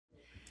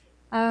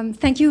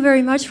Thank you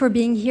very much for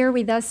being here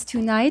with us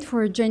tonight,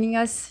 for joining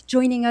us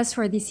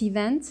for this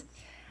event.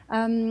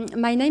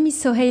 My name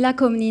is Soheila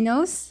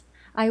Komninos.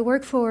 I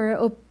work for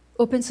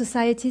Open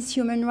Society's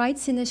Human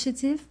Rights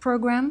Initiative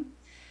program,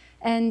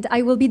 and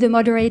I will be the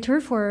moderator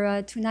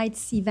for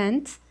tonight's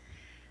event.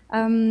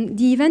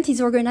 The event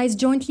is organized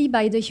jointly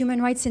by the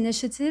Human Rights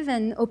Initiative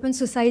and Open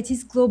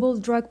Society's Global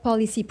Drug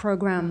Policy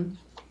Program.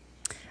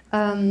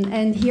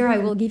 And here I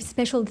will give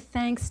special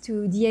thanks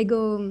to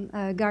Diego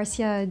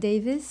Garcia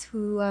Davis,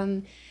 who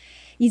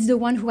is the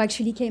one who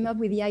actually came up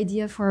with the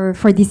idea for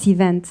this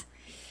event.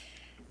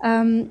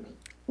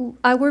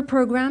 Our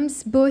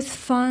programs both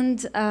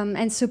fund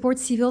and support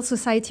civil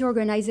society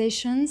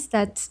organizations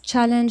that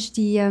challenge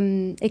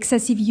the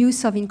excessive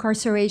use of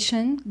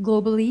incarceration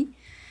globally,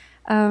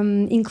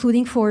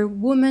 including for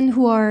women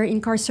who are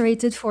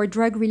incarcerated for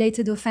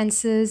drug-related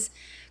offenses,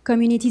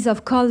 communities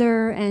of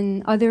color,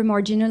 and other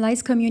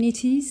marginalized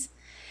communities.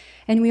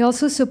 And we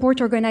also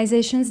support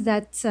organizations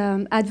that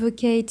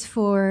advocate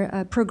for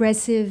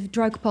progressive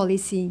drug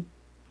policy.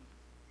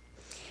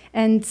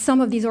 And some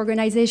of these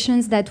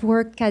organizations that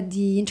work at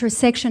the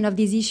intersection of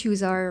these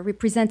issues are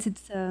represented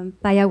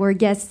by our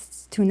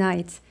guests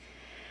tonight.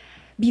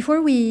 Before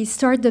we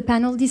start the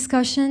panel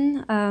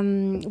discussion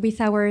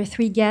with our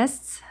three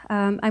guests,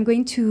 I'm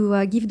going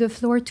to give the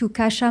floor to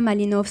Kasia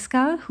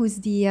Malinowska,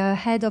 who's the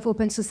head of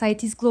Open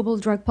Society's Global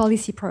Drug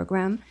Policy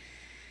Program.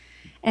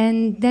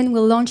 And then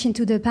we'll launch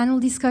into the panel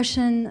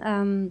discussion.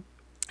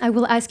 I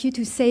will ask you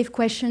to save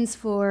questions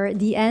for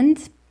the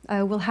end.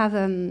 We'll have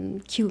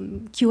a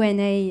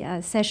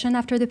Q&A session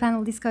after the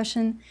panel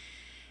discussion.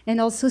 And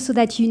also, so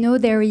that you know,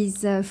 there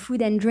is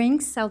food and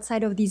drinks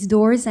outside of these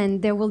doors,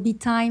 and there will be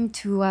time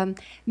to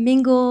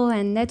mingle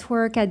and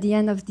network at the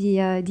end of the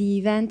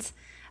event.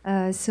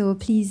 So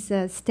please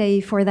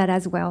stay for that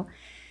as well.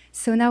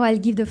 So now I'll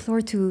give the floor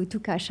to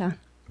Kasia.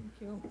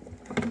 Thank you.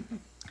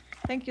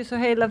 Thank you,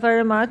 Soheila,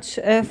 very much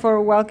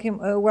for welcoming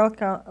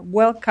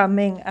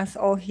us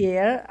all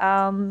here.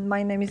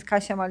 My name is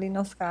Kasia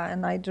Malinowska,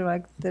 and I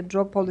direct the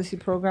drug policy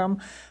program.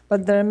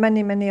 But there are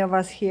many, many of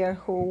us here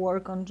who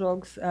work on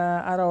drugs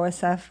at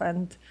OSF,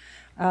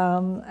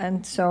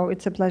 and so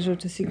it's a pleasure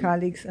to see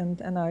colleagues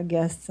and our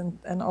guests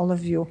and all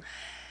of you.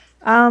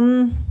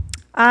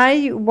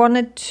 I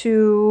wanted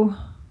to,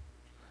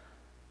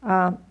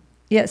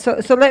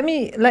 So let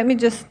me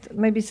just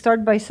maybe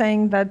start by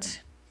saying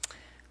that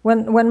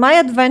when my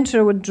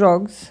adventure with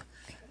drugs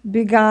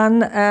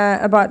began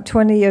about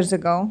 20 years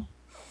ago,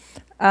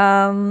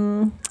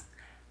 the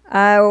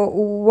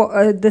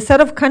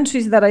set of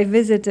countries that I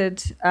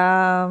visited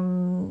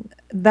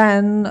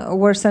then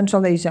were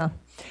Central Asia.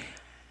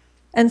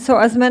 And so,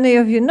 as many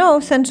of you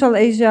know, Central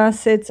Asia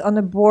sits on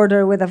a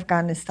border with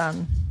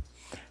Afghanistan.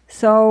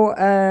 So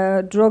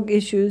drug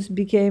issues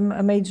became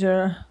a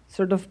major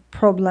sort of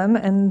problem,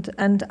 and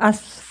as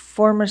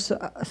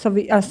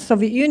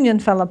Soviet Union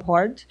fell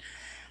apart,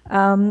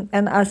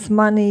 and as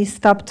money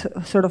stopped,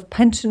 sort of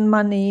pension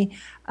money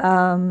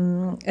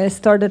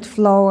started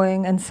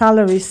flowing, and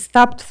salaries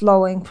stopped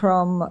flowing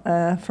from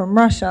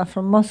Russia,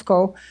 from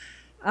Moscow,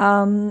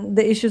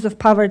 the issues of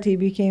poverty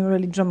became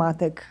really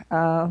dramatic.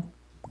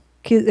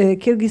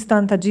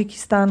 Kyrgyzstan,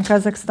 Tajikistan,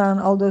 Kazakhstan,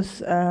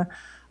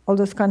 all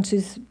those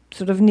countries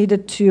sort of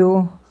needed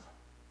to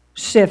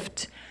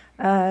shift,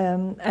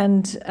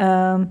 and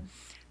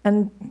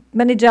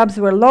many jobs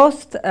were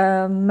lost.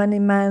 Many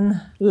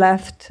men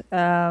left,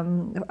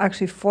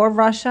 actually for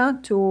Russia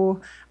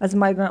as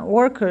migrant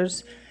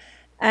workers,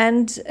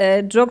 and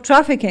drug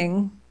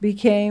trafficking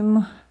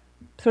became,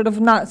 sort of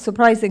not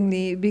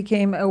surprisingly,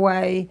 became a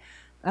way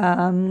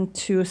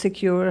to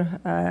secure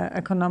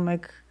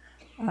economic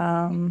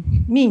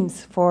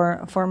means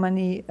for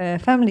many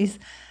families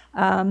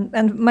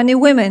and many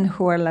women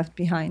who were left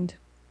behind.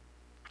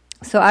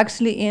 So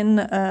actually,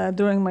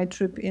 during my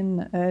trip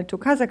to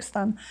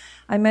Kazakhstan,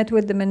 I met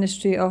with the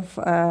Ministry of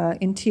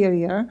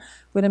Interior,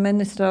 with the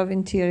Minister of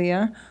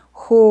Interior,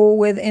 who,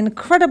 with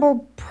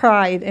incredible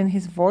pride in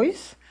his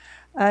voice,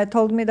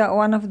 told me that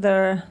one of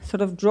their sort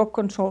of drug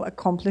control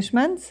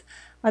accomplishments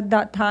at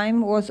that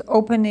time was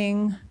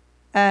opening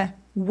a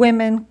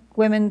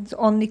women's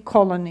only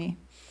colony,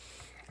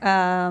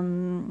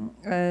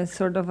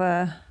 sort of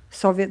a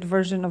Soviet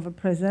version of a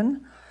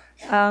prison,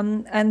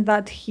 and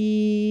that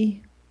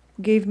he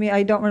gave me,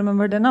 I don't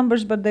remember the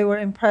numbers, but they were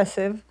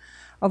impressive,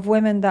 of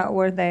women that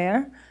were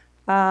there,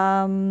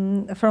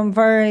 from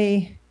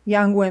very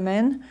young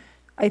women.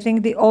 I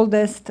think the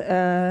oldest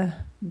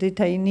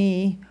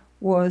detainee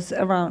was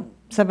around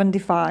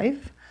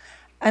 75.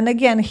 And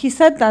again, he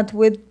said that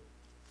with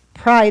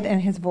pride in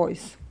his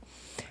voice.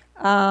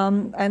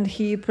 And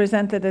he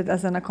presented it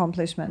as an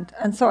accomplishment.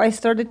 And so I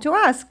started to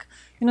ask,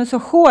 so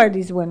who are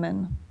these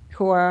women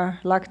who are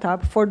locked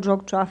up for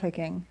drug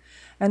trafficking?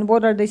 And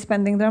what are they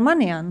spending their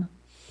money on?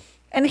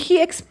 And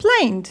he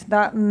explained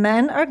that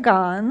men are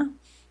gone,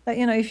 that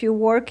if you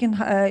work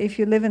if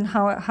you live in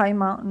high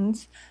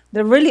mountains,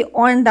 there really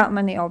aren't that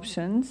many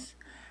options,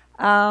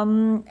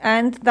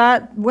 and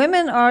that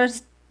women are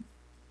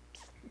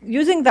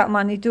using that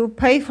money to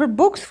pay for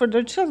books for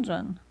their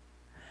children.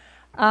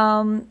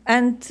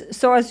 And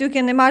so as you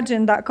can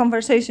imagine, that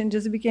conversation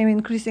just became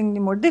increasingly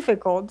more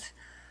difficult.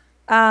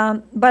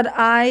 But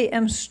I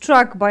am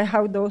struck by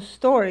how those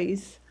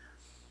stories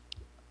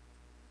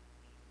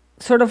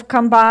sort of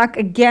come back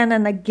again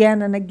and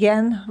again and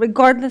again,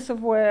 regardless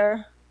of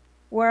where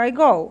I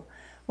go.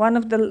 One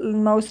of the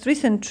most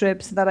recent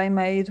trips that I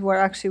made were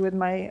actually with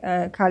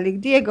my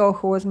colleague Diego,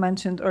 who was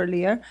mentioned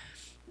earlier.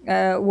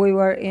 We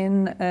were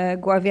in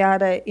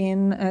Guaviare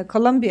in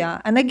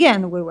Colombia, and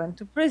again we went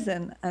to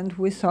prison, and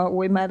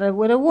we met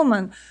with a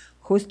woman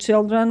whose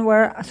children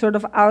were sort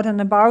of out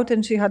and about,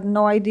 and she had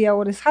no idea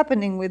what is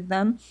happening with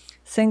them.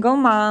 Single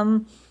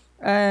mom,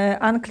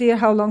 unclear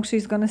how long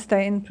she's going to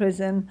stay in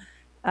prison.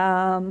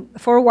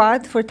 For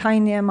what? For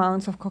tiny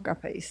amounts of coca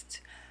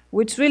paste,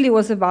 which really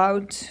was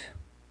about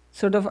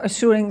sort of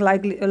assuring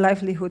a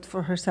livelihood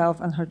for herself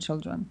and her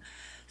children.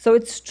 So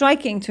it's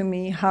striking to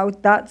me how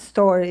that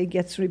story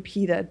gets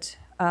repeated,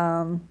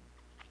 and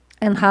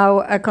how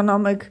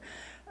economic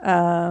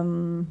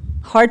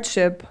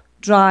hardship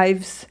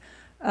drives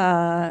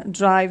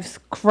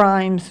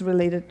crimes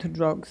related to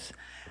drugs.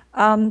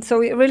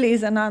 So it really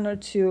is an honor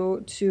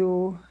to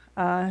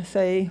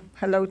say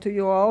hello to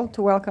you all,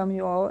 to welcome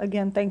you all.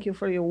 Again, thank you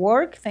for your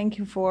work. Thank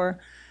you for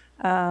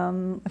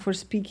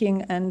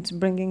speaking and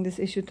bringing this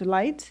issue to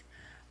light.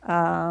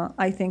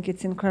 I think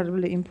it's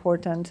incredibly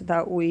important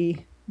that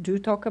we do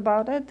talk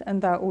about it,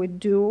 and that we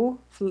do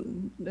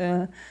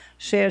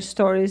share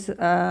stories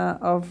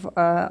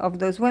of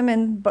those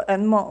women, but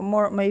and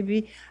more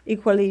maybe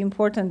equally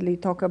importantly,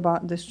 talk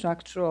about the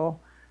structural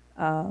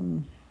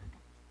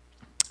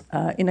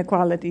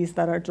inequalities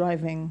that are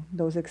driving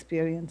those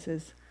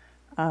experiences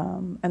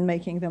and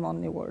making them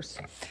only worse.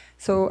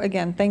 So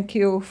again, thank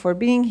you for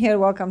being here.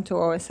 Welcome to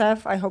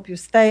OSF. I hope you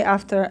stay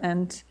after,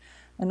 and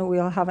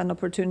we'll have an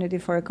opportunity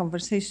for a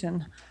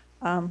conversation.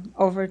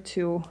 Over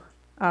to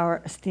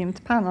our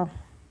esteemed panel.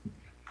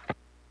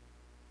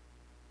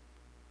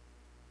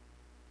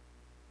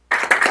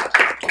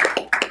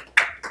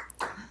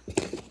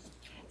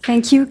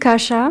 Thank you,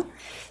 Kasia.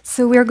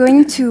 So we're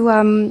going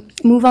to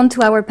move on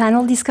to our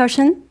panel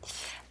discussion.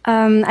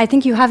 I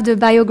think you have the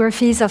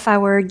biographies of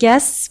our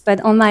guests, but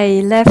on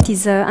my left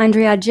is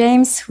Andrea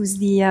James, who's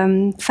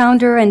the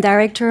founder and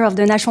director of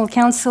the National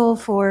Council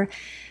for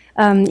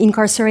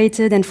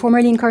Incarcerated and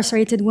Formerly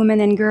Incarcerated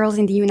Women and Girls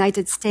in the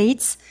United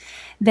States.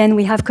 Then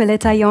we have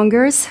Coletta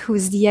Youngers,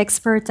 who's the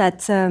expert at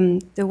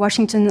the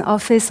Washington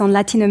Office on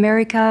Latin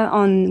America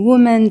on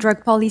women,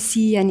 drug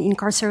policy, and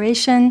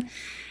incarceration.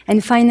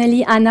 And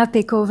finally, Ana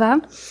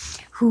Pekova,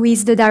 who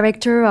is the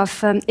director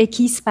of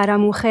X para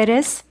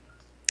Mujeres,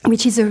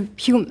 which is a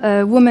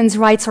women's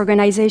rights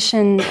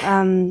organization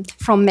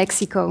from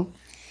Mexico.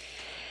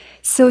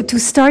 So to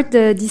start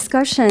the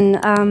discussion,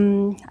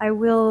 I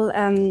will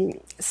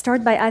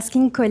start by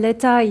asking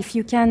Coletta if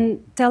you can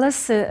tell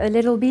us a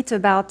little bit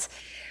about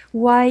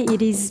why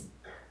it is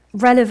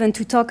relevant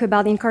to talk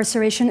about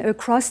incarceration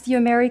across the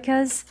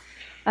Americas.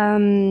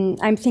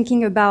 I'm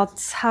thinking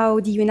about how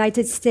the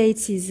United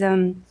States is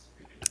in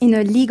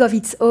a league of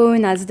its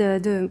own as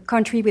the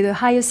country with the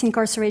highest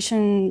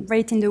incarceration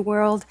rate in the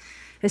world,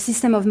 a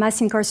system of mass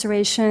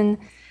incarceration.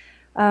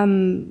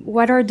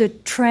 What are the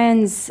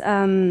trends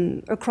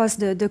across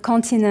the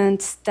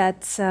continent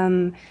that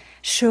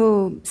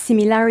show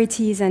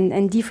similarities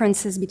and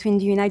differences between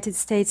the United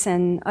States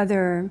and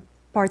other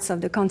parts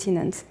of the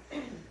continent?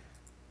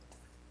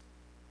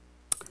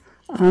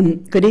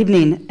 Good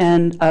evening,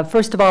 and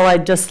first of all,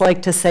 I'd just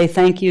like to say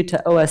thank you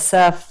to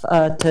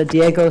OSF, to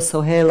Diego,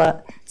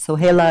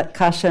 Soheila,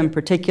 Kasia in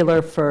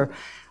particular, for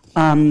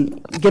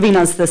giving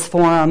us this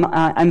forum.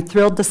 I'm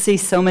thrilled to see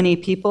so many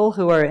people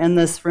who are in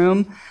this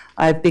room.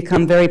 I've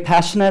become very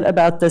passionate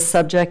about this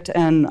subject,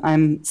 and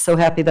I'm so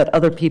happy that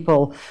other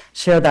people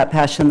share that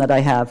passion that I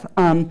have.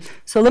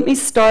 So let me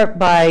start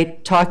by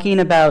talking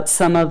about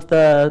some of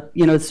the,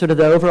 sort of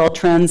the overall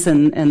trends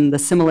and the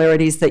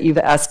similarities that you've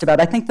asked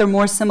about. I think there are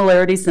more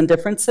similarities than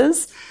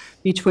differences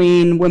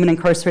between women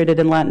incarcerated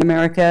in Latin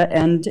America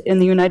and in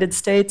the United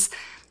States.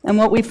 And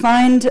what we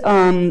find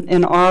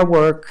in our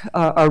work,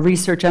 our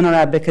research and our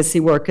advocacy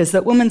work, is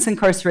that women's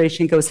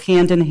incarceration goes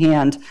hand in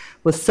hand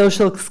with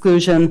social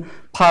exclusion,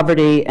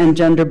 poverty, and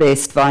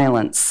gender-based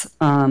violence.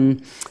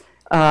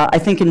 I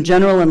think in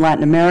general in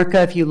Latin America,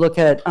 if you look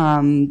at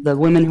the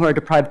women who are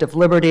deprived of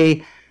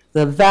liberty,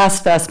 the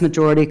vast, vast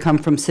majority come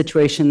from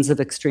situations of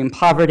extreme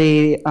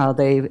poverty,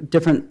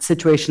 different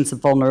situations of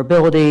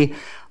vulnerability,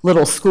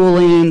 little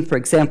schooling. For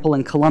example,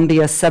 in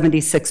Colombia,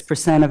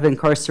 76% of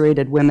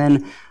incarcerated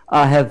women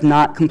have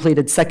not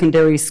completed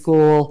secondary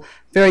school,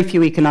 very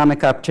few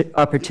economic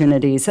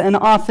opportunities, and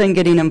often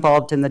getting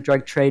involved in the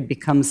drug trade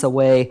becomes a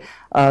way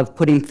of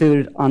putting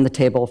food on the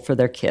table for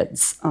their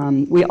kids.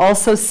 We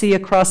also see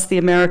across the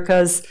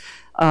Americas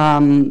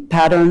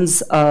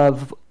patterns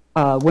of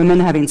women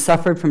having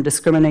suffered from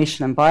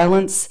discrimination and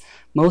violence.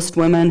 Most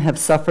women have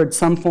suffered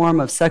some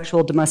form of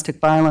sexual domestic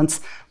violence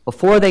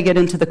before they get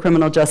into the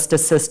criminal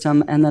justice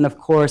system, and then, of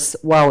course,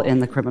 while in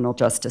the criminal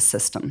justice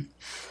system.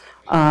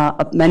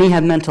 Many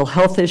have mental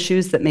health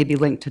issues that may be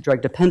linked to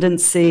drug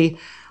dependency.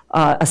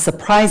 A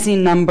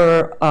surprising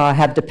number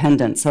have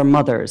dependents or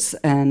mothers.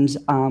 And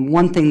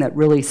one thing that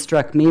really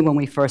struck me when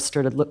we first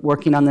started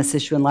working on this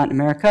issue in Latin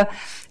America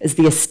is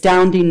the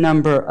astounding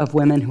number of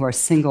women who are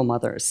single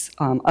mothers,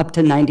 up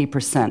to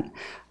 90%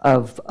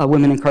 of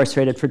women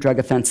incarcerated for drug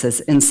offenses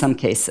in some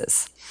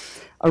cases.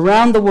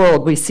 Around the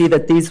world, we see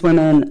that these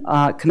women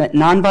commit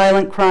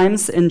nonviolent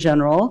crimes in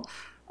general.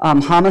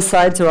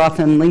 Homicides are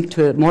often linked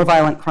to more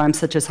violent crimes,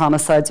 such as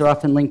homicides are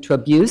often linked to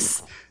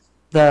abuse.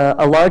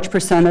 A large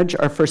percentage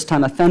are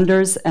first-time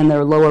offenders, and there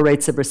are lower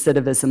rates of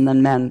recidivism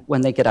than men when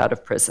they get out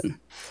of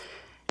prison.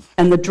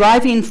 And the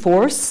driving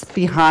force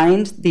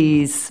behind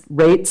these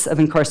rates of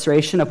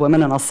incarceration of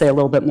women, and I'll say a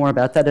little bit more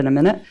about that in a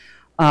minute,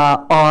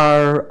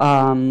 are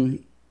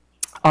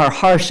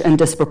harsh and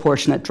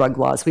disproportionate drug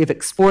laws. We have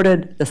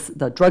exported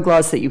the drug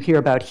laws that you hear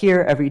about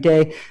here every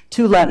day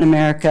to Latin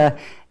America,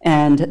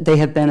 and they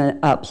have been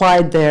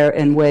applied there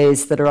in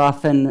ways that are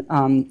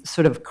often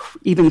sort of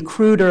even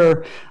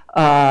cruder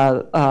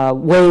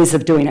ways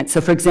of doing it. So,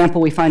 for example,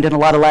 we find in a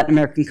lot of Latin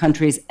American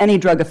countries, any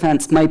drug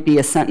offense might be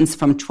a sentence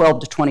from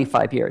 12 to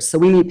 25 years. So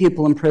we meet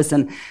people in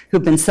prison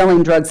who've been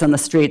selling drugs on the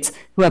streets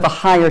who have a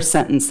higher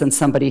sentence than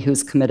somebody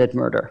who's committed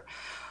murder.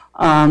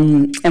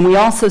 And we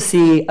also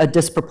see a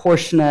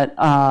disproportionate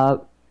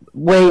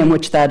way in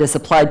which that is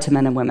applied to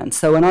men and women.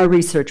 So in our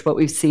research, what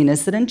we've seen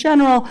is that in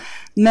general,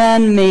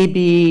 men might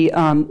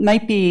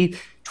be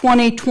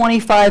 20,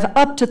 25,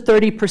 up to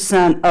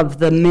 30% of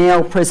the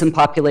male prison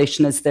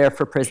population is there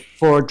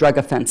for drug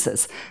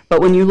offenses.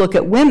 But when you look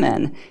at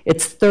women,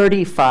 it's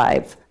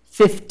 35,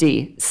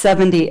 50,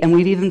 70, and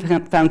we've even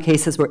found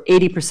cases where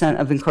 80%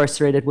 of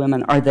incarcerated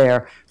women are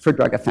there for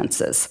drug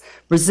offenses.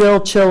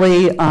 Brazil,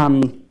 Chile,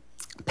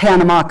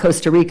 Panama,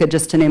 Costa Rica,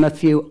 just to name a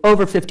few,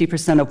 over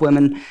 50% of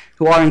women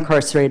who are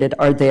incarcerated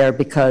are there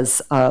because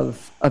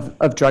of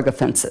drug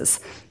offenses.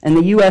 In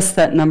the US,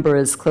 that number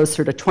is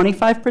closer to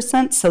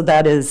 25%, so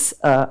that is,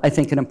 I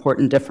think, an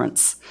important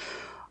difference.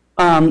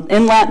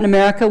 In Latin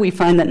America, we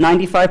find that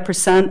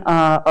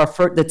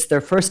 95% that's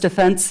their first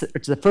offense,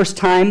 it's the first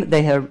time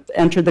they have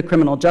entered the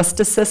criminal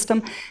justice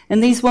system,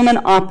 and these women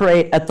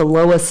operate at the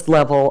lowest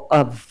level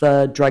of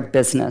the drug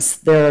business.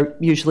 They're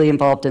usually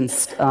involved in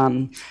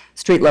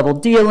street-level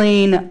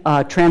dealing,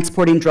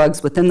 transporting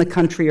drugs within the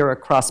country or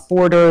across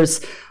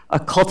borders,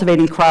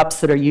 cultivating crops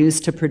that are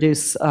used to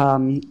produce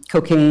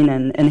cocaine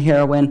and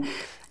heroin.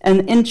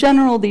 And in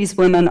general, these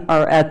women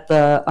are at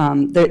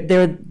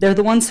they're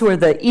the ones who are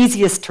the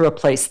easiest to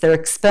replace. They're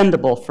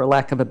expendable, for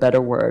lack of a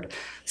better word.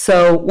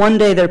 So one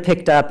day they're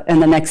picked up,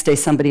 and the next day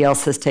somebody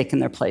else has taken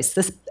their place.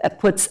 This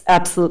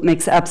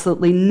makes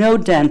absolutely no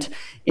dent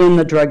in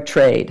the drug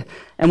trade.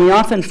 And we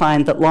often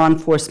find that law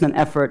enforcement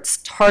efforts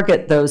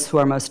target those who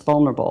are most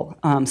vulnerable.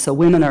 So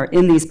women are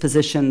in these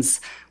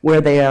positions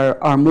where they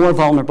are more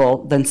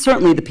vulnerable than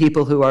certainly the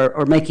people who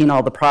are making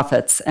all the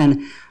profits,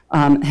 and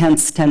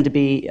hence tend to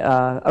be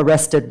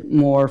arrested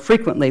more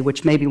frequently,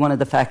 which may be one of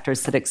the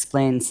factors that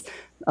explains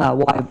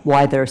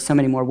why there are so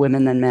many more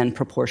women than men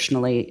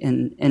proportionally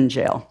in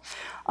jail.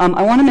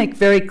 I want to make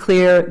very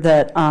clear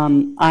that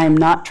I'm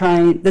not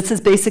trying, this is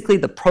basically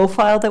the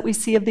profile that we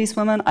see of these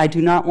women. I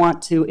do not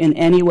want to in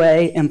any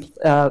way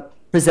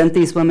present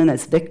these women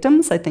as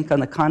victims. I think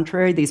on the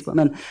contrary, these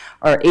women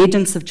are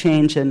agents of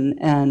change,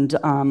 and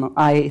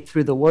I,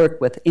 through the work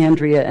with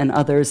Andrea and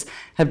others,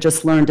 have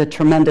just learned a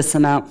tremendous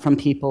amount from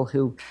people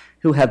who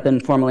have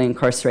been formerly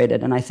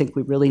incarcerated, and I think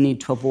we really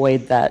need to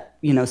avoid that,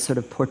 sort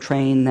of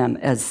portraying them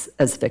as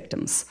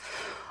victims.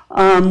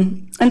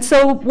 And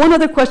so one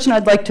other question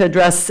I'd like to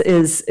address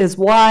is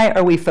why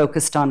are we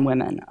focused on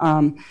women?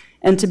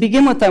 And to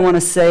begin with, I want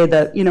to say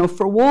that,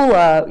 for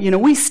WOLA,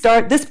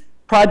 this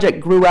project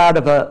grew out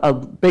of a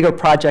bigger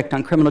project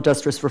on criminal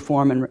justice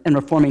reform and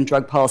reforming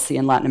drug policy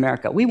in Latin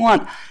America. We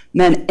want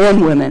men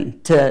and women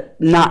to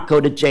not go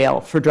to jail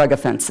for drug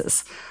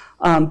offenses.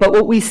 But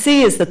what we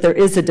see is that there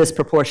is a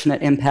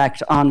disproportionate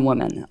impact on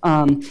women.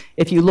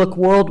 If you look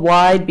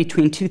worldwide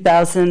between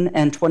 2000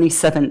 and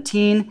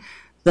 2017,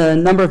 the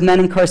number of men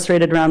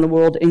incarcerated around the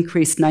world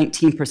increased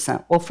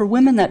 19%. Well, for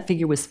women, that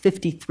figure was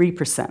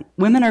 53%.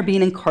 Women are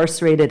being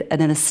incarcerated at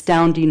an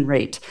astounding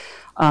rate.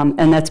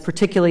 And that's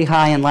particularly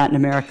high in Latin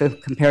America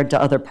compared to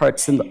other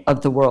parts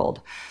of the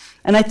world.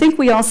 And I think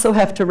we also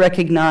have to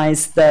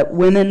recognize that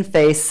women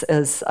face,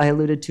 as I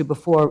alluded to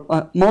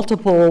before,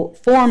 multiple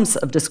forms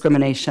of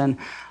discrimination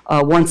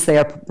once they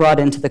are brought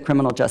into the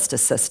criminal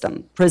justice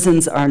system.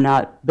 Prisons are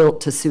not built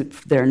to suit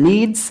their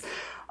needs.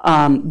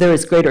 There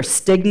is greater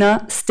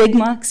stigma,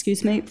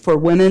 for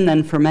women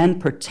than for men,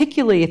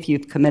 particularly if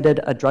you've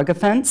committed a drug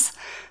offense.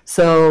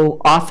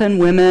 So often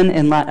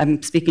women,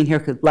 I'm speaking here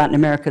because Latin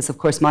America is, of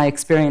course, my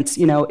experience.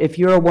 If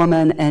you're a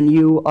woman and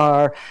you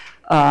are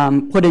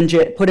put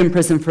in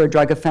prison for a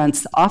drug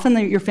offense, often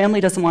your family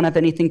doesn't want to have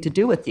anything to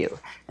do with you,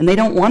 and they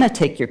don't want to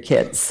take your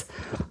kids.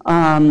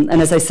 And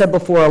as I said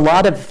before, a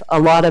lot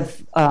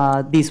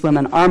of these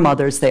women are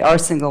mothers. They are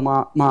single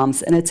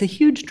moms, and it's a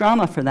huge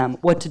drama for them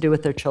what to do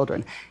with their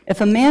children.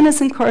 If a man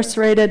is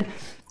incarcerated,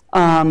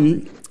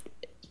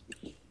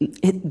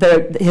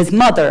 his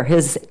mother,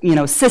 his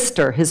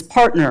sister, his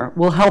partner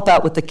will help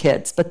out with the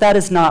kids, but that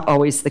is not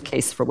always the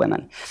case for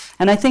women.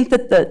 And I think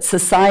that the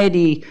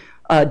society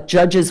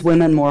judges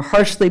women more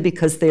harshly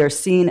because they are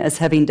seen as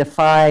having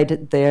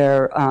defied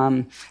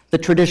the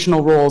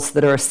traditional roles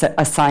that are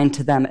assigned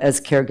to them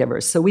as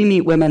caregivers. So we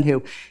meet women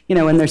who,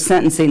 in their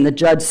sentencing, the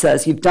judge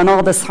says, "You've done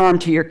all this harm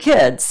to your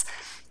kids."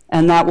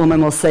 And that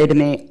woman will say to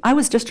me, "I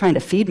was just trying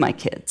to feed my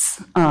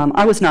kids.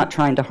 I was not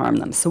trying to harm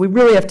them." So we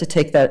really have to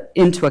take that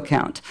into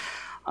account.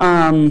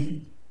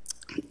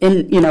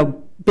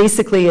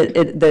 Basically,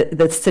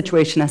 the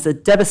situation has a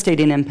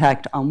devastating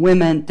impact on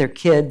women, their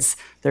kids,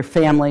 their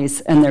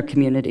families, and their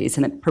communities,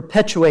 and it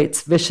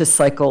perpetuates vicious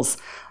cycles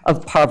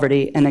of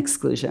poverty and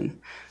exclusion.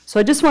 So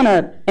I just want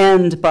to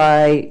end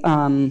by,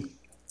 and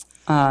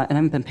I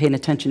haven't been paying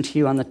attention to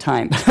you on the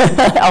time,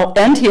 but I'll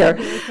end here.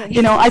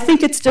 I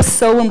think it's just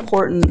so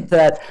important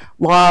that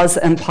laws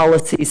and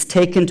policies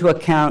take into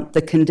account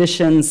the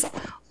conditions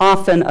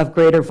often of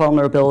greater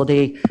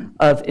vulnerability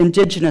of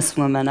indigenous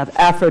women, of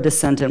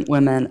Afro-descendant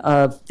women,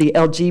 of the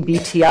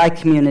LGBTI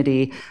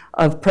community,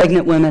 of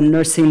pregnant women,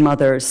 nursing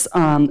mothers,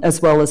 as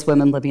well as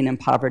women living in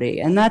poverty.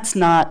 And that's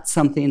not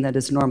something that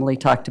is normally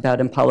talked about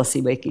in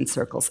policy-making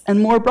circles. And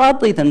more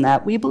broadly than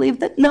that, we believe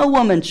that no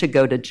woman should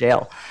go to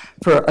jail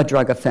for a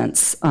drug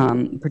offense,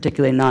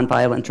 particularly a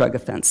nonviolent drug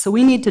offense. So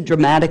we need to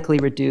dramatically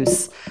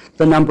reduce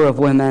the number of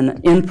women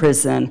in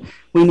prison.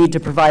 We need to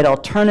provide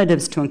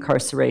alternatives to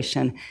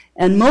incarceration.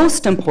 And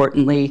most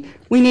importantly,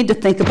 we need to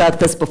think about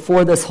this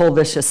before this whole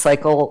vicious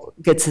cycle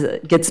gets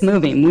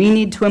moving. We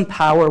need to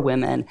empower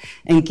women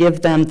and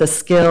give them the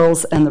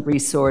skills and the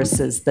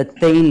resources that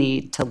they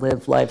need to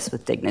live lives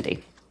with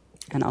dignity.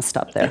 And I'll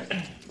stop there.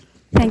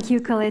 Thank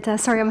you, Coletta.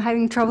 Sorry, I'm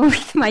having trouble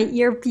with my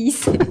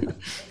earpiece.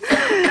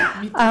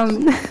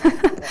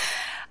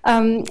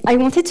 I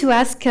wanted to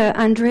ask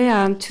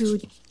Andrea to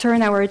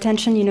turn our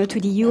attention, to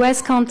the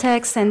U.S.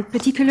 context, and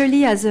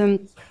particularly as a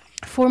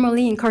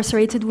formerly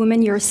incarcerated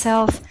woman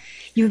yourself,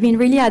 you've been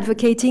really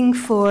advocating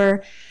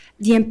for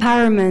the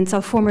empowerment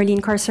of formerly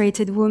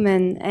incarcerated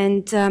women.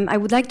 And I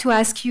would like to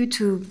ask you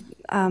to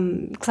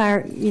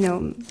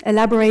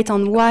elaborate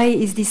on why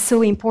is this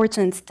so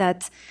important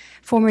that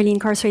formerly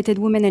incarcerated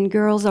women and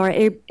girls are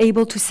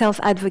able to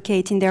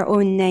self-advocate in their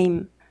own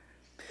name.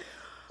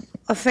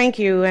 Well, thank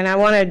you, and I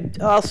want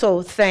to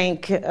also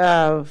thank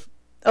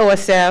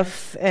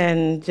OSF,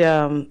 and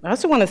I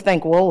also want to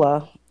thank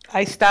WOLA.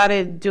 I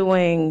started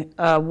doing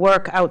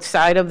work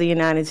outside of the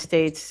United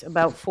States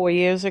about 4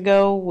 years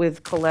ago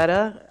with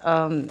Coletta,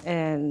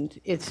 and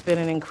it's been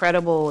an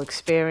incredible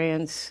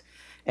experience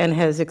and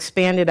has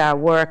expanded our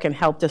work and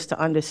helped us to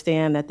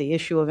understand that the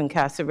issue of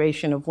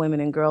incarceration of women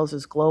and girls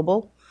is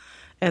global,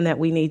 and that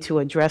we need to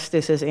address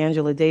this, as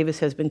Angela Davis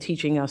has been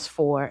teaching us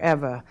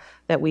forever,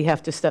 that we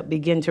have to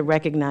begin to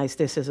recognize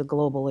this as a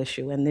global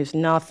issue. And there's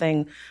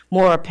nothing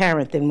more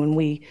apparent than when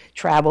we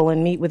travel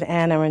and meet with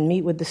Anna and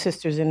meet with the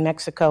sisters in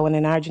Mexico and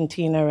in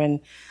Argentina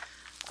and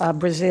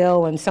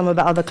Brazil and some of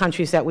the other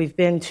countries that we've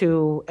been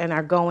to and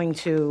are going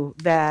to,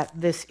 that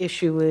this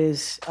issue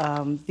is,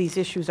 these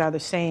issues are the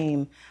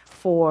same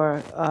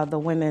for the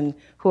women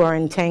who are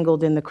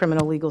entangled in the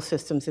criminal legal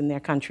systems in their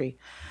country.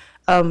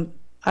 The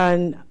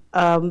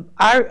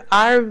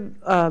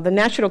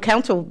National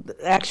Council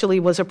actually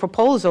was a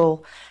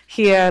proposal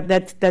here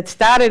that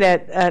started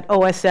at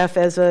OSF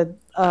as a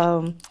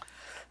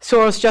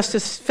Soros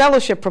Justice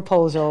Fellowship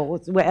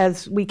proposal,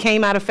 as we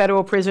came out of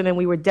federal prison and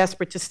we were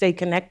desperate to stay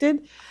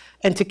connected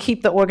and to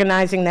keep the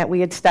organizing that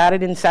we had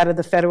started inside of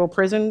the federal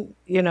prison.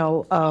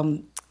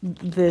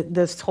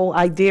 This whole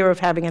idea of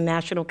having a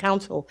national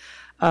council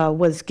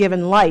was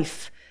given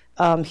life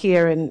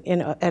here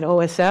at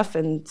OSF,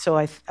 and so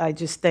I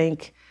just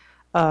think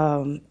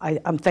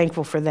I'm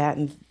thankful for that,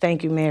 and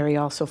thank you, Mary,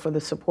 also for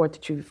the support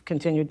that you've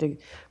continued to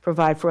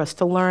provide for us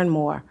to learn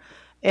more.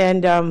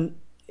 And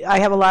I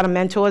have a lot of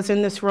mentors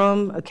in this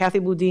room. Kathy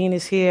Boudin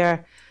is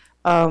here.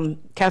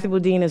 Kathy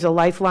Boudin is a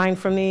lifeline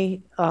for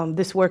me.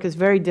 This work is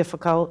very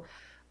difficult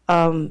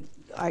in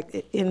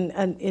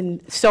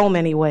so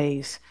many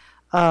ways.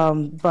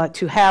 But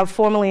to have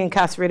formerly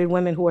incarcerated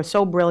women who are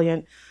so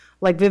brilliant,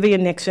 like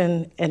Vivian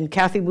Nixon and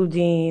Kathy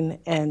Boudin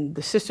and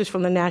the sisters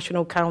from the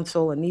National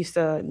Council,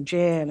 Anissa and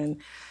Jan,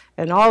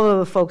 and all of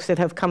the folks that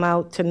have come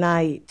out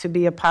tonight to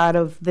be a part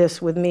of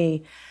this with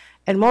me,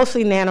 and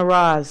mostly Nana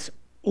Roz.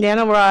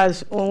 Nana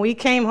Roz, when we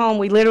came home,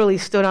 we literally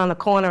stood on the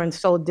corner and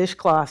sold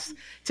dishcloths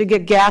to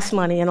get gas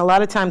money, and a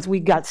lot of times we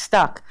got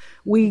stuck.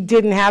 We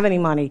didn't have any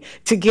money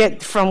to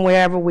get from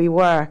wherever we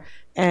were,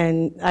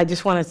 and I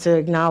just wanted to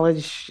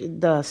acknowledge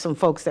some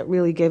folks that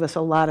really gave us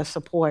a lot of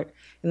support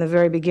in the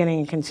very beginning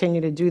and continue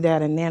to do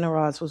that, and Nana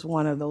Roz was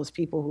one of those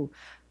people who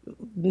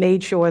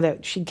made sure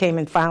that she came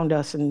and found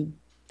us and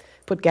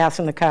put gas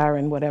in the car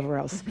and whatever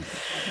else.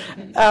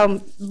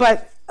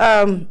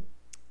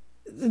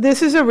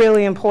 This is a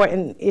really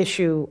important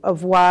issue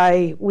of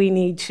why we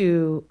need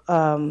to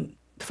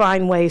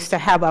find ways to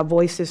have our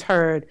voices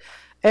heard.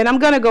 And I'm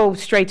going to go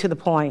straight to the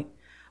point.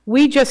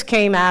 We just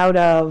came out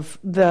of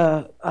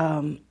the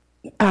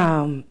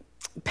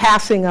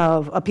passing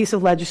of a piece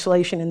of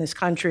legislation in this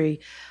country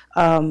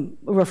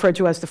referred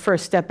to as the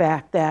First Step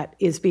Act that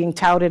is being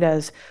touted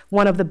as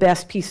one of the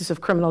best pieces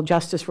of criminal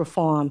justice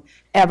reform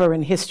ever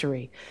in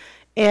history.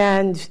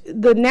 And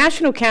the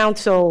National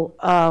Council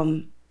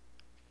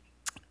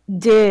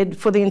did,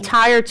 for the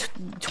entire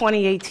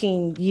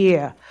 2018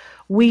 year,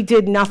 we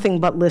did nothing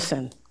but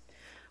listen.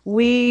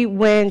 We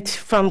went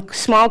from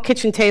small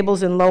kitchen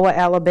tables in Lower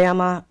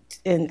Alabama,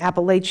 in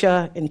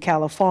Appalachia, in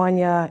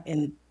California,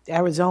 in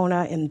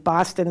Arizona, in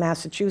Boston,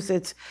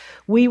 Massachusetts.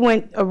 We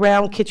went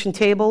around kitchen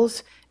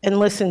tables and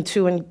listened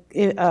to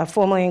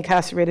formerly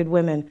incarcerated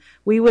women.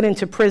 We went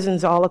into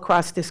prisons all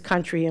across this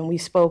country and we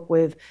spoke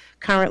with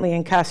currently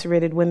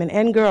incarcerated women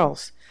and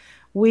girls.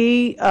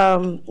 We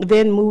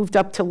then moved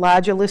up to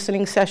larger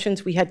listening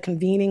sessions. We had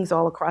convenings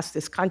all across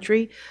this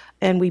country,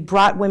 and we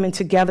brought women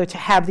together to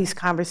have these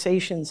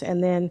conversations.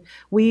 And then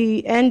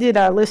we ended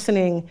our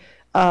listening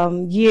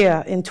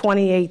year in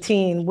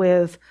 2018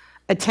 with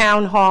a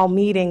town hall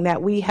meeting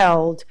that we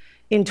held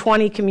in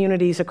 20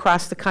 communities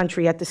across the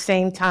country at the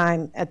same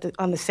time,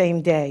 on the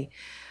same day.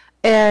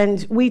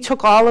 And we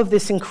took all of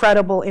this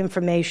incredible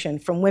information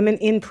from women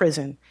in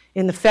prison,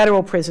 in the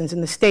federal prisons,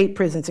 in the state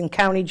prisons, in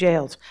county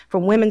jails,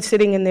 from women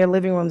sitting in their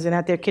living rooms and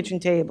at their kitchen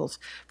tables,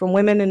 from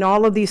women in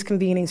all of these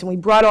convenings, and we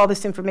brought all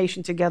this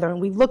information together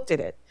and we looked at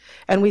it.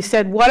 And we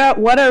said, what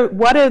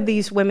are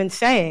these women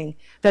saying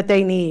that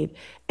they need?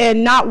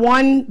 And not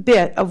one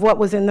bit of what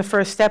was in the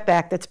First Step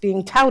Act that's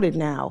being touted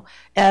now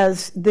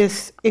as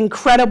this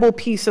incredible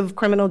piece of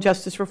criminal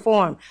justice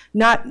reform,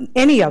 not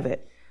any of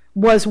it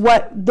was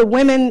what the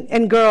women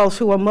and girls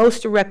who are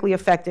most directly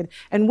affected,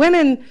 and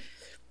women,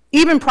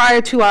 even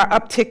prior to our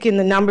uptick in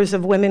the numbers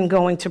of women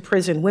going to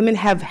prison, women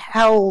have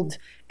held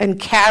and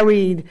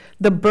carried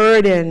the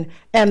burden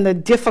and the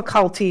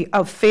difficulty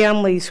of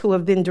families who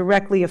have been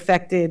directly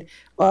affected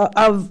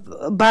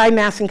by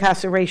mass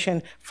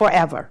incarceration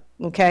forever,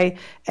 okay?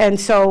 And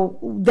so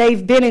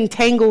they've been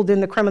entangled in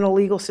the criminal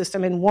legal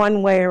system in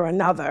one way or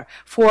another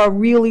for a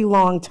really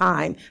long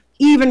time,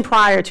 even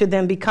prior to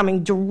them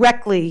becoming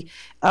directly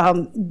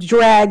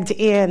dragged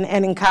in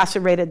and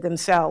incarcerated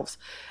themselves.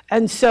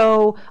 And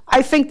so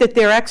I think that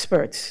they're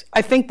experts.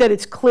 I think that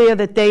it's clear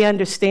that they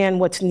understand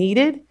what's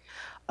needed,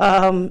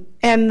 and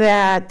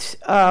that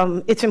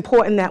it's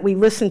important that we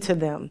listen to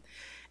them.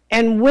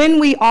 And when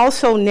we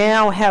also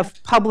now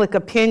have public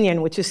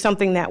opinion, which is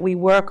something that we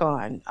work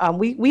on,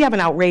 we have an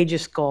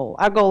outrageous goal.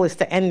 Our goal is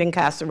to end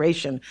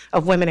incarceration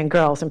of women and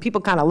girls. And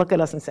people kind of look at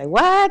us and say,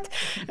 what?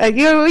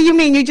 You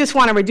mean you just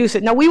want to reduce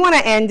it? No, we want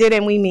to end it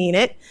and we mean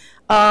it.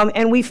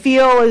 And we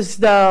feel as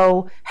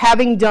though,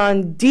 having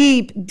done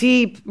deep,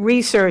 deep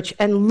research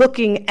and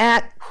looking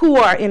at who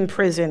are in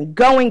prison,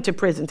 going to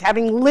prisons,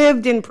 having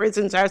lived in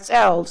prisons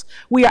ourselves,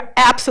 we are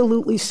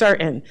absolutely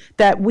certain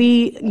that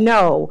we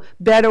know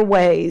better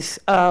ways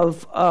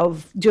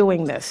of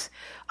doing this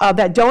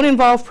that don't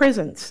involve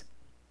prisons.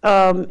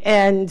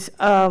 And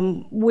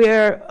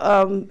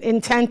we're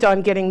intent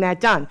on getting that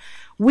done.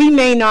 We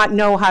may not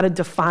know how to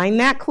define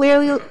that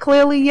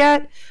clearly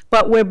yet,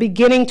 but we're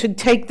beginning to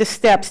take the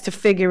steps to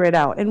figure it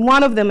out. And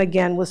one of them,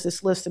 again, was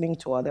this listening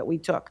tour that we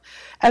took.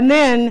 And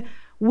then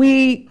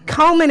we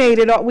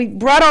we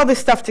brought all this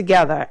stuff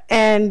together,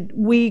 and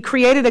we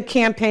created a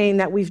campaign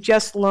that we've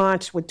just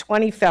launched with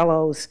 20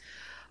 fellows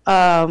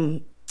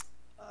called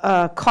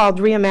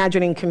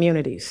Reimagining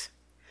Communities.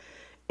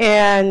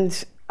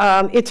 And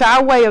it's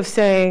our way of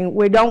saying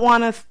we don't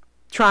want to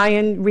try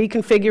and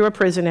reconfigure a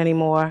prison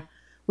anymore.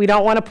 We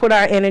don't want to put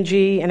our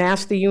energy and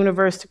ask the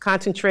universe to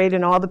concentrate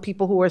on all the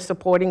people who are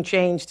supporting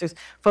change to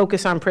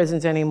focus on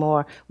prisons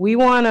anymore. We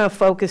want to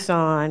focus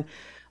on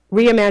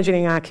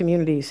reimagining our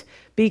communities,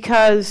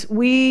 because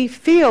we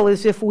feel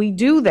as if we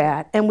do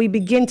that and we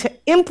begin to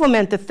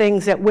implement the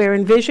things that we're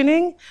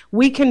envisioning,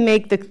 we can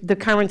make the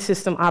current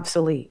system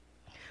obsolete.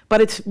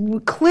 But it's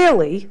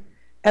clearly,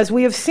 as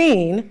we have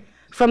seen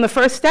from the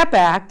First Step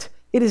Act,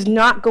 it is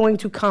not going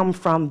to come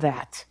from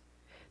that.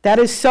 That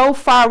is so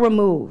far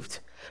removed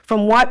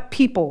from what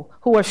people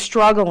who are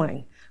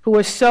struggling, who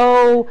are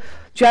so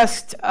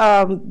just,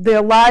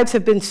 their lives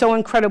have been so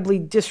incredibly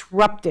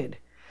disrupted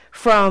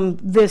from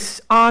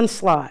this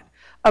onslaught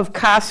of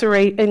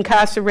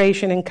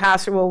incarceration,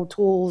 carceral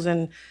tools,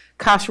 and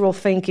carceral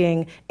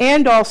thinking,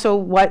 and also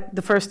what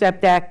the First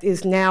Step Act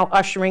is now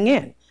ushering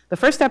in. The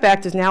First Step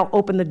Act has now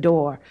opened the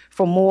door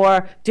for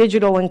more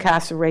digital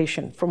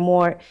incarceration, for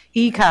more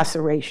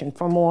e-carceration,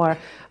 for more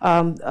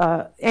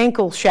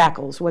ankle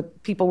shackles,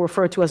 what people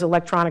refer to as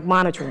electronic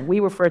monitoring. We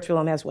refer to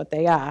them as what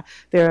they are.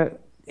 They're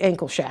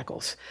ankle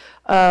shackles.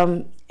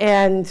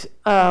 And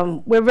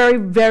we're very,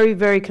 very,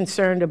 very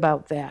concerned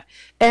about that.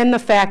 And the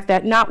fact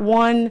that not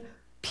one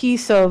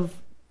piece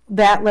of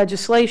that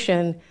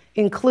legislation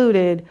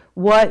included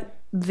what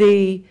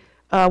the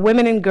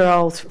women and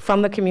girls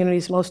from the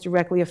communities most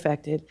directly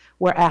affected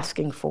were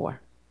asking for.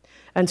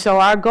 And so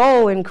our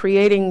goal in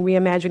creating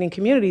Reimagining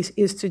Communities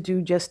is to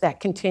do just that,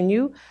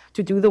 continue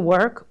to do the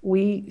work.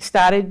 We're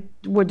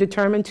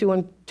determined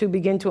to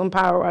begin to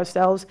empower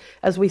ourselves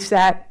as we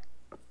sat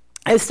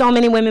as so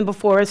many women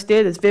before us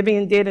did, as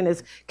Vivian did, and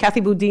as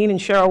Kathy Boudin and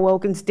Cheryl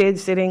Wilkins did,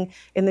 sitting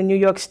in the New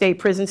York State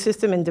prison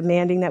system and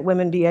demanding that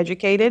women be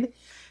educated,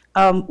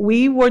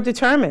 we were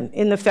determined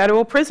in the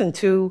federal prison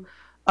to,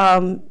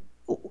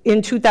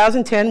 in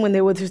 2010, when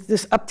there was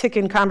this uptick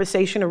in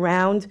conversation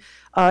around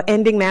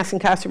ending mass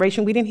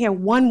incarceration, we didn't hear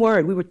one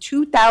word. We were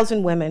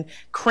 2,000 women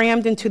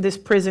crammed into this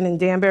prison in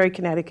Danbury,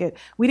 Connecticut.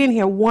 We didn't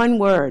hear one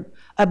word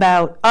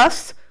about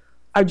us,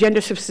 our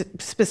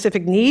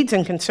gender-specific needs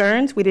and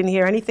concerns. We didn't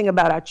hear anything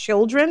about our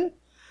children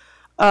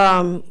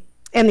and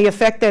the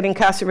effect that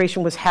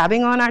incarceration was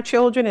having on our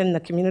children and the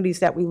communities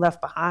that we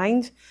left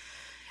behind.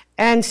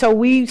 And so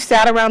we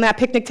sat around that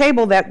picnic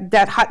table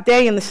that hot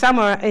day in the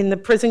summer in the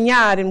prison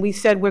yard, and we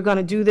said, we're going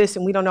to do this,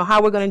 and we don't know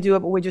how we're going to do it,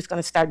 but we're just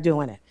going to start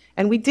doing it.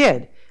 And we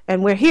did.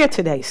 And we're here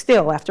today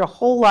still, after a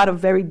whole lot of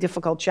very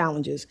difficult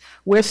challenges.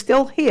 We're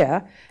still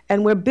here,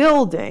 and we're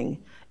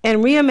building.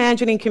 And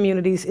reimagining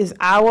communities is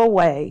our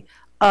way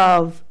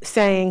of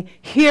saying,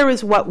 here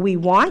is what we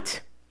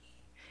want,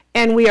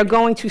 and we are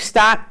going to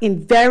start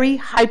in very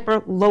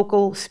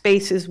hyper-local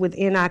spaces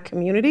within our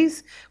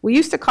communities. We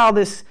used to call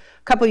this,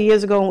 a couple of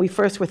years ago when we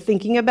first were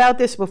thinking about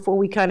this, before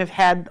we kind of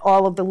had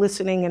all of the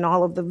listening and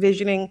all of the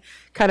visioning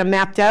kind of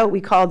mapped out,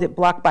 we called it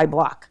block by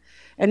block.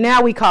 And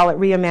now we call it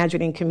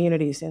reimagining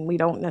communities, and we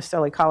don't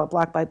necessarily call it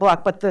block by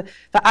block, but the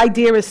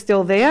idea is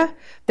still there,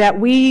 that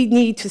we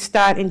need to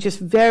start in just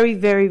very,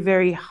 very,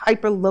 very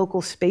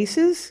hyper-local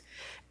spaces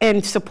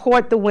and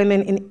support the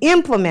women in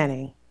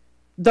implementing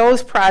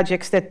those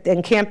projects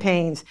and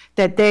campaigns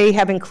that they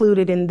have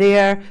included in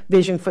their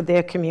vision for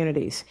their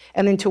communities,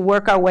 and then to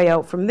work our way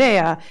out from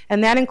there.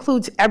 And that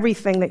includes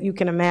everything that you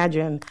can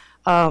imagine,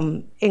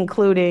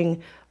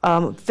 including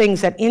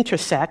things that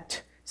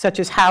intersect, such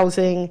as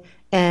housing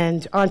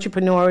and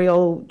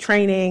entrepreneurial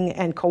training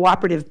and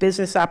cooperative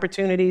business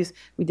opportunities.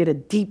 We did a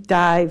deep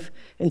dive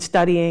in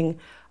studying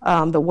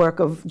the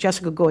work of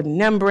Jessica Gordon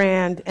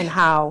Nembrand and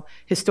how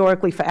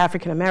historically for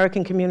African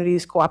American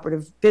communities,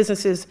 cooperative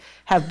businesses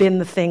have been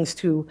the things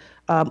to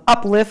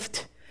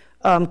uplift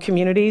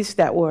communities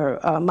that were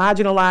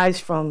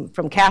marginalized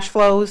from cash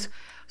flows.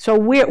 So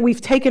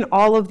we've taken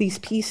all of these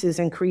pieces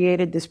and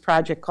created this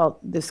project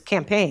this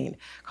campaign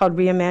called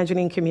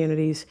Reimagining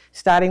Communities,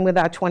 starting with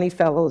our 20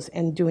 fellows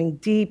and doing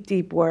deep,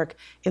 deep work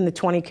in the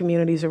 20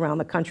 communities around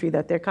the country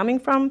that they're coming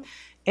from,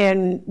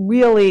 and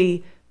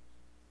really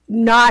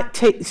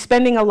not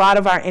spending a lot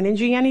of our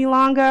energy any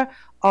longer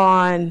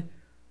on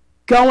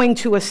going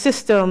to a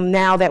system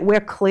now that we're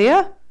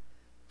clear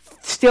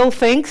still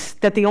thinks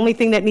that the only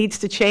thing that needs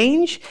to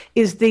change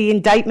is the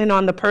indictment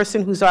on the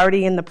person who's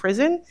already in the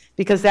prison,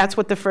 because that's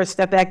what the First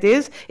Step Act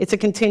is. It's a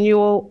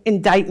continual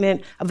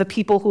indictment of the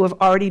people who have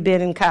already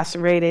been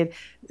incarcerated,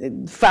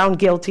 found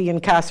guilty,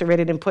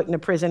 incarcerated, and put in a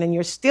prison, and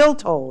you're still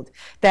told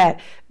that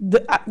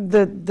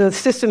the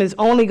system is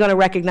only going to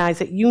recognize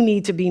that you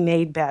need to be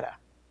made better.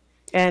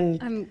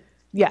 And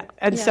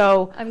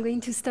so I'm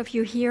going to stop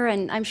you here,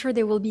 and I'm sure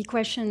there will be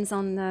questions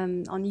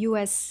on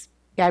U.S.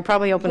 Yeah, I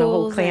probably opened a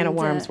whole can of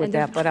worms with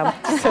that, but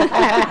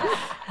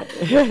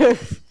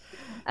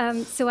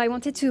so I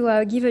wanted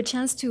to give a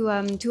chance to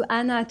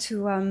Anna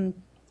to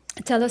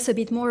tell us a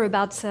bit more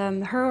about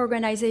her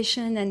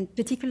organization, and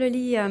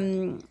particularly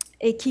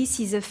EKIS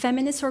is a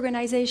feminist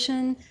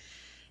organization.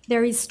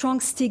 There is strong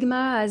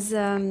stigma, as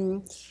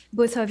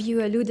both of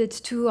you alluded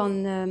to,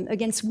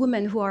 against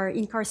women who are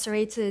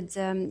incarcerated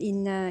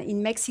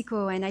in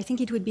Mexico, and I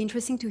think it would be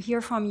interesting to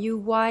hear from you.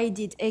 Why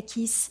did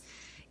EKIS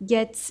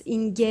get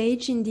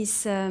engaged in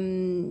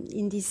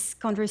this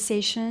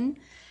conversation,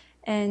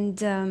 and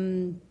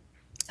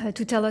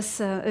to tell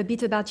us a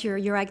bit about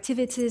your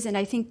activities. And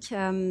I think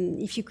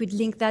if you could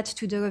link that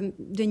to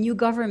the new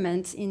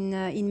government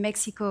in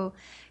Mexico,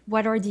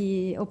 what are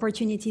the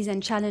opportunities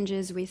and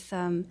challenges with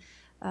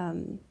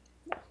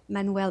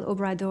Manuel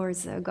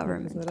Obrador's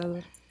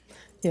government?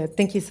 Yeah,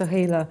 thank you,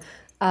 Soheila.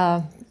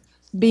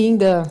 Being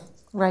the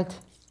right,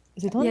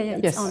 is it on? Yeah,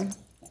 it's on.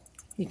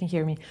 You can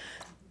hear me.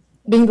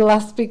 Being the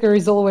last speaker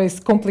is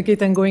always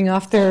complicated, and going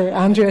after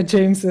Andrea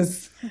James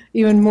is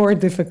even more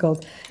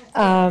difficult.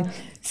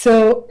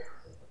 So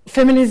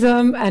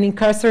feminism and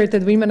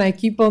incarcerated women, I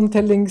keep on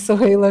telling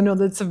Soheila, no,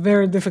 that's a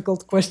very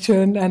difficult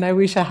question, and I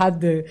wish I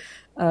had the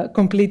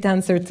complete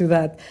answer to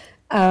that.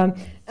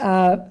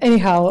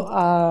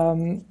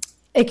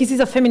 EKIS is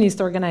a feminist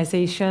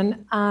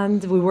organization,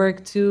 and we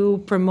work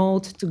to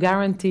promote, to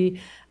guarantee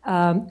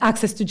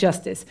access to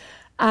justice.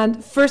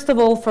 And first of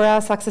all, for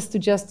us, access to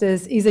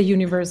justice is a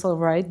universal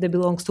right that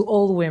belongs to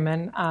all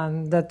women,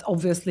 and that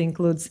obviously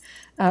includes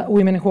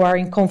women who are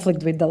in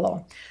conflict with the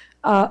law.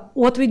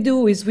 What we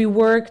do is we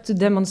work to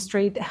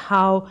demonstrate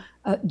how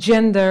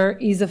gender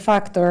is a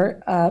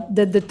factor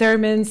that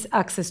determines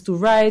access to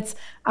rights,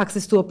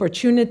 access to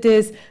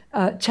opportunities,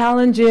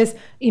 challenges.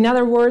 In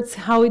other words,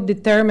 how it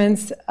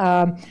determines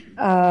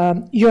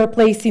your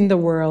place in the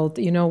world,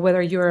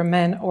 whether you're a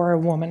man or a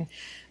woman.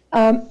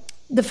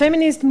 The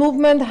feminist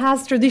movement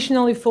has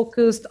traditionally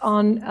focused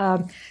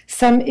on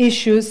some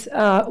issues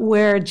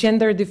where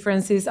gender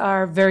differences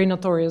are very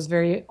notorious,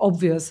 very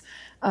obvious.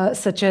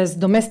 such as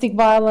domestic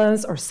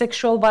violence or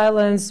sexual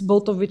violence,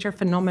 both of which are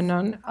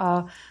phenomenon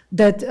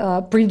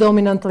that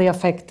predominantly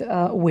affect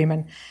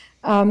women.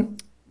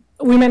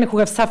 Women who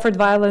have suffered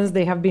violence,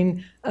 they have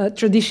been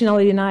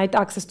traditionally denied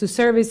access to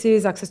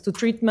services, access to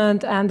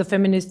treatment, and the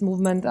feminist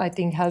movement, I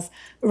think, has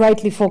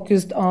rightly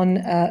focused on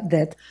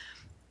that.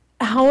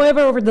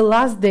 However, over the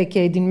last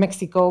decade in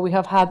Mexico, we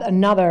have had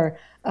another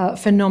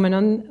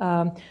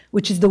phenomenon,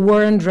 which is the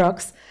war on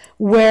drugs,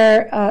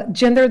 where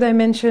gender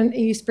dimension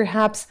is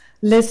perhaps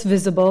less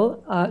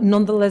visible.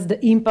 Nonetheless,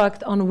 the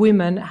impact on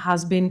women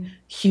has been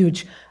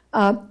huge.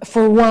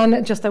 For one,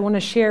 I want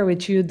to share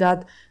with you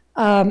that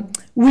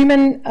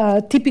women,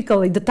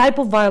 typically, the type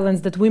of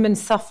violence that women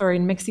suffer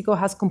in Mexico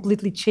has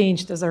completely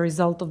changed as a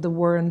result of the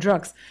war on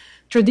drugs.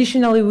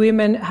 Traditionally,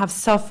 women have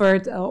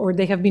suffered or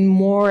they have been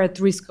more at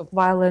risk of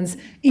violence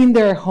in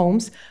their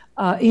homes,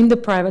 in the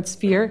private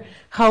sphere.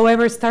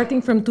 However,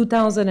 starting from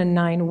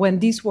 2009, when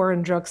this war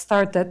on drugs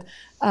started,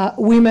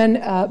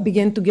 women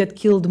began to get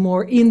killed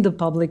more in the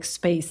public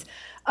space.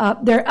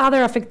 There are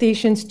other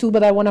affectations too,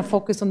 but I want to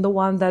focus on the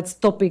one that's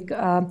topic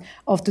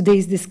of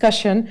today's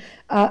discussion,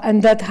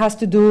 and that has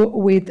to do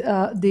with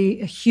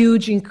the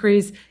huge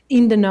increase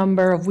in the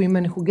number of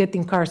women who get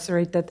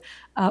incarcerated,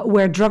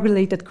 where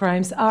drug-related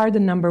crimes are the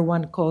number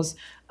one cause,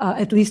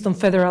 at least on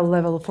federal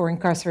level, for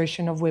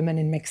incarceration of women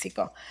in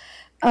Mexico.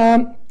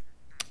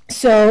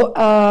 So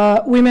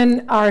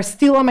women are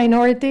still a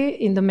minority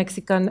in the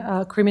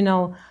Mexican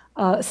criminal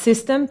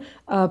system,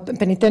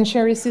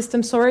 penitentiary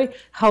system, sorry.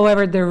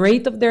 However, the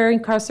rate of their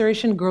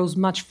incarceration grows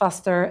much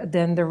faster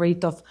than the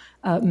rate of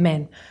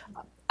men.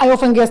 I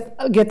often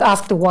get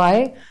asked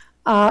why,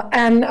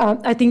 and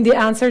I think the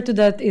answer to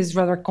that is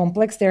rather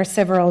complex. There are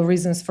several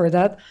reasons for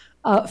that.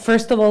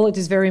 First of all, it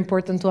is very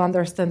important to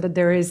understand that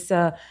there is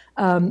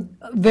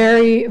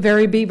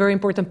very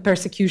important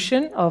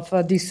persecution of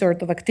these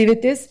sort of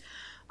activities.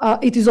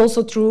 It is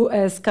also true,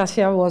 as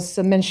Kasia was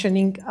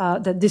mentioning,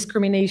 that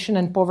discrimination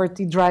and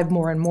poverty drive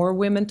more and more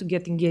women to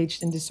get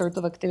engaged in this sort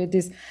of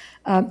activities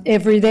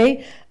every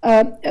day.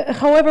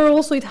 However,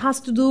 also it has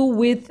to do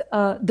with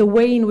the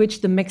way in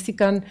which the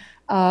Mexican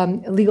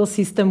legal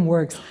system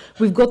works.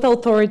 We've got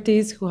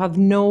authorities who have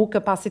no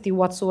capacity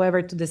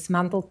whatsoever to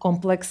dismantle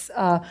complex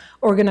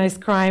organized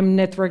crime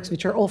networks,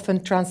 which are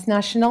often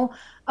transnational.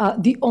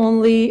 The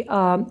only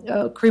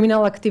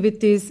criminal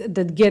activities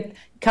that get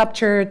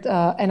captured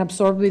and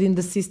absorbed within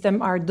the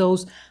system are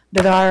those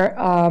that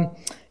are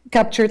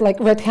captured like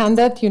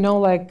red-handed, you know,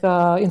 like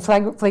in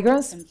flagrant,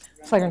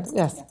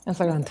 yes, and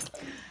flagrant.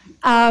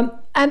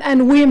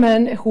 And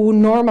women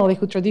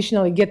who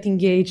traditionally get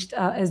engaged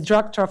as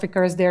drug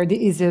traffickers, they're the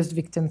easiest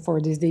victim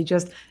for this. They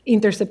just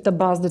intercept a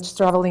bus that's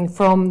traveling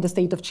from the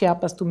state of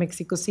Chiapas to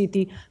Mexico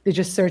City. They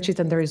just search it,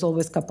 and there is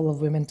always a couple of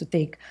women to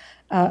take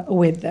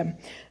with them.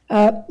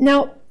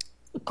 Now,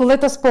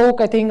 Coletta spoke,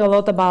 I think, a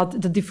lot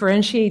about the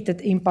differentiated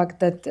impact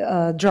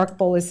that drug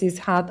policies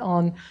had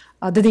on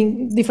the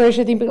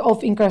differentiated impact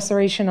of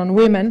incarceration on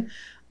women.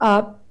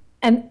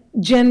 And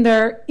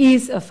gender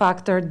is a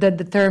factor that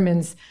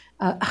determines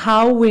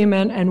how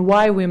women and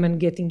why women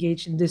get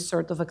engaged in this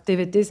sort of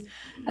activities,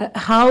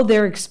 how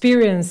their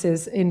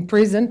experiences in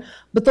prison,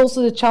 but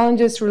also the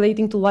challenges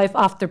relating to life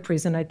after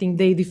prison. I think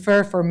they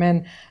differ for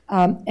men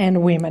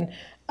and women.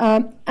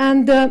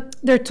 And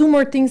there are two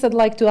more things I'd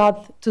like to add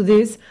to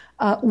this.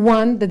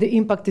 One, that the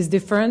impact is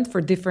different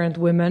for different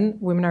women.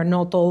 Women are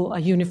not all a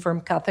uniform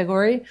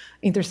category.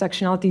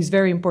 Intersectionality is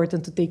very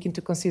important to take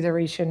into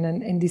consideration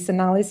in this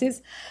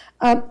analysis.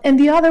 And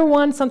the other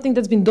one, something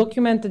that's been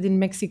documented in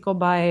Mexico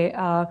by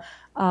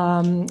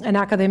an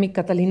academic,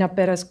 Catalina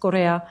Perez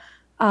Correa,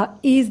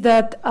 is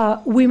that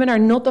women are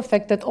not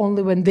affected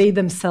only when they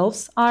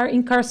themselves are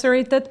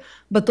incarcerated,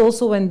 but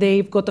also when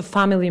they've got a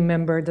family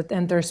member that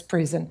enters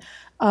prison.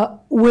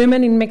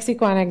 Women in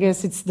Mexico, and I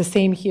guess it's the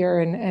same here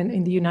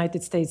in the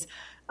United States,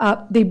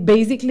 they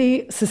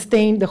basically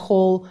sustain the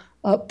whole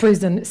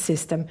prison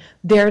system.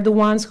 They're the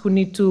ones who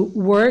need to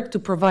work to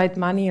provide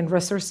money and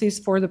resources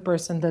for the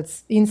person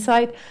that's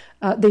inside.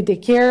 They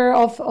take care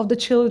of the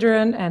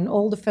children and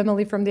all the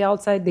family from the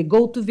outside. They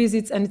go to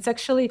visits, and it's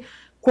actually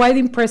quite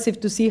impressive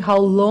to see how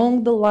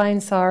long the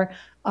lines are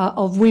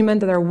of women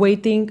that are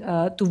waiting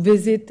to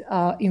visit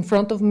in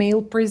front of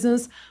male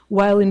prisons,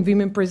 while in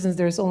women prisons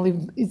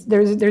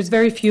there's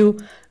very few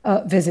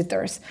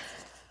visitors.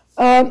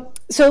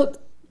 So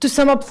to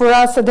sum up for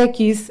us,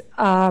 Adekis,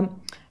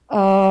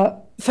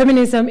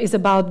 feminism is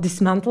about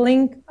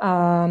dismantling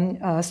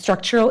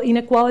structural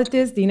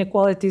inequalities, the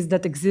inequalities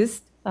that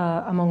exist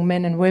among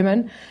men and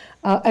women,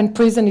 and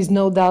prison is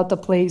no doubt a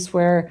place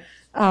where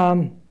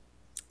that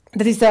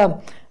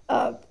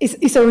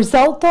is a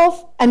result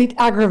of, and it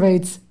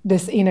aggravates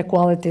these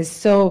inequalities.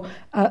 So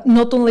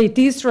not only it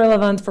is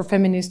relevant for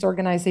feminist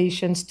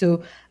organizations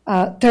to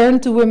turn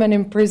to women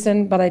in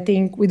prison, but I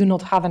think we do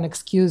not have an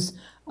excuse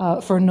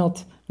for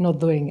not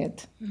doing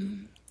it.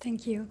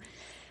 Thank you.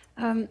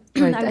 Right,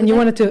 and you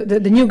wanted to,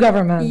 the new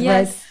government,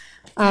 yes.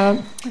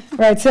 Right?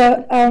 Right,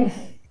 so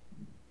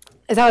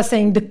as I was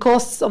saying, the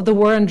costs of the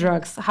war on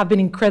drugs have been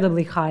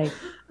incredibly high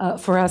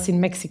for us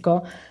in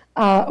Mexico.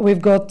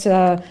 We've got,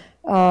 the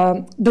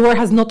war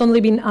has not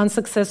only been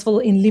unsuccessful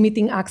in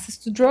limiting access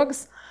to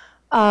drugs,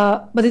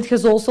 but it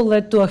has also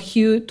led to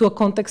a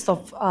context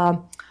of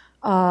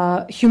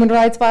human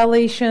rights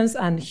violations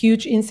and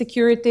huge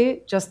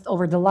insecurity. Just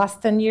over the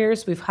last 10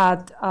 years, we've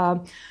had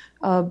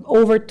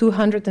over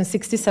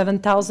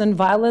 267,000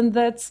 violent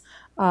deaths,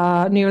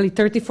 nearly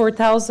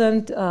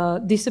 34,000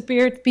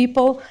 disappeared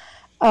people.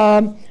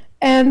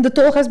 And the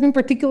toll has been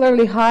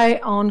particularly high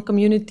on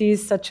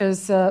communities such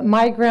as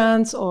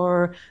migrants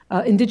or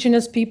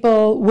indigenous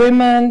people,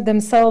 women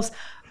themselves.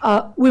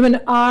 Women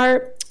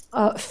are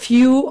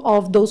few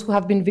of those who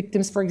have been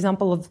victims, for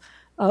example, of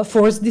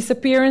forced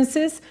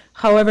disappearances.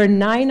 However,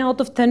 9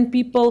 out of 10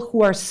 people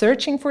who are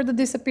searching for the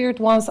disappeared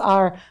ones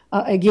are,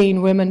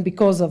 again, women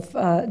because of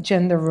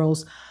gender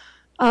roles.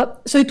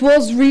 So it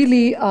was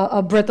really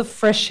a breath of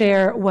fresh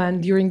air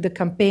when, during the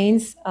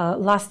campaigns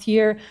last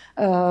year,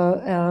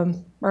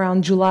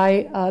 around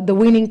July, the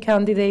winning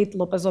candidate,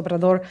 López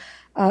Obrador,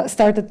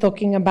 started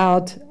talking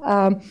about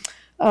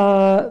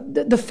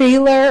the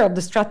failure of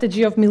the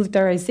strategy of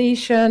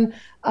militarization,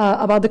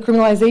 about the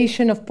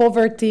criminalization of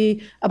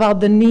poverty, about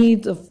the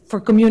need for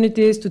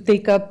communities to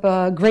take up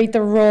a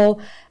greater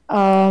role.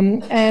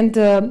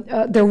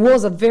 There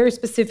was a very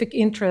specific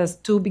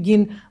interest to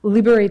begin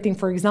liberating,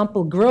 for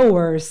example,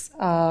 growers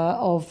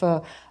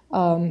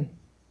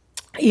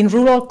in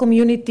rural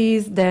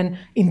communities, then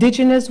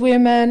indigenous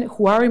women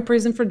who are in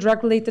prison for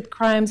drug-related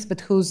crimes, but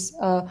whose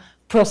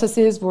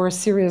processes were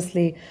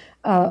seriously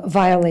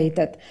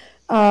violated.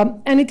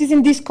 And it is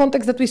in this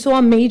context that we saw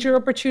a major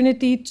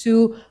opportunity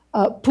to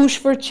push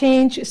for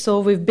change. So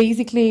we've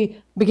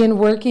basically begun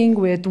working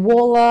with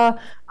WOLA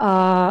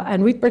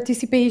and with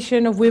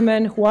participation of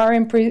women who are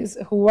in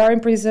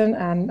prison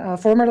and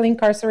formerly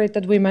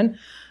incarcerated women.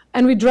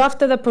 And we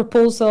drafted a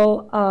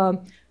proposal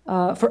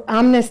for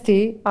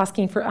amnesty,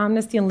 asking for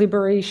amnesty and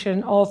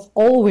liberation of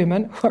all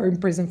women who are in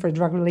prison for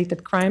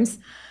drug-related crimes.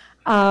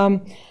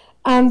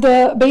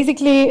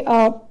 Basically,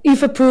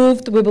 if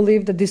approved, we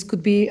believe that this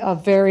could be a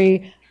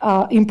very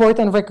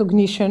important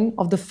recognition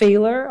of the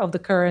failure of the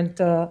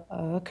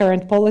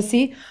current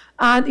policy,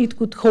 and it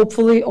could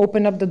hopefully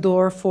open up the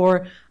door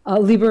for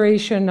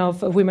liberation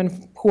of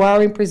women who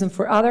are in prison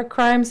for other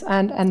crimes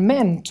and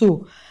men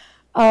too.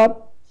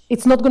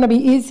 It's not going to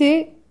be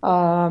easy.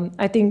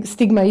 I think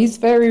stigma is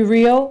very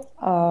real,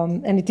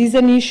 and it is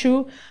an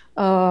issue.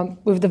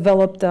 We've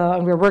developed,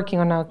 and we're working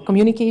on a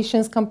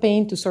communications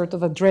campaign to sort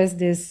of address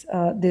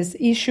this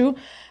issue.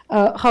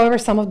 However,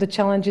 some of the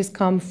challenges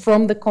come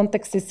from the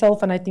context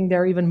itself, and I think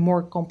they're even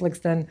more complex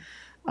than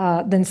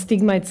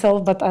stigma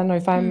itself. But I don't know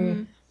if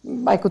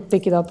I could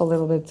take it up a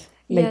little bit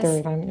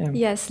later. Yes,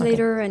 yes, okay.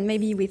 Later, and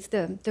maybe with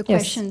the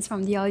questions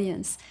from the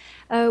audience.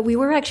 We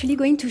were actually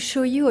going to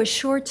show you a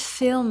short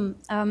film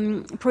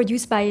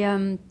produced by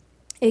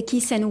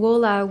Ekis and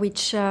Wola,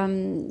 which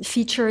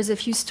features a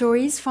few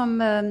stories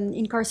from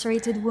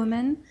incarcerated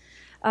women.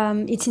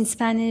 It's in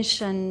Spanish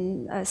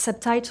and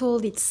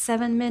subtitled. It's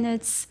 7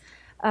 minutes.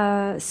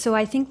 So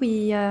I think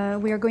we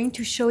are going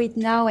to show it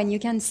now, and you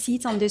can see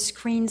it on the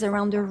screens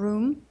around the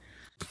room.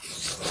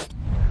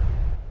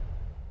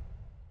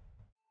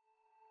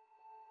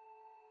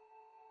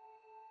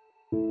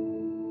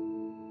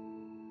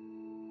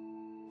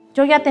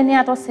 Yo ya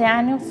tenía 12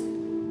 años,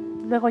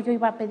 luego yo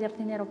iba a pedir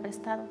dinero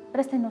prestado.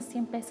 Préstenos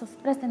 100 pesos,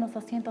 préstenos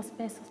 200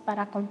 pesos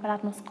para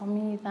comprarnos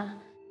comida.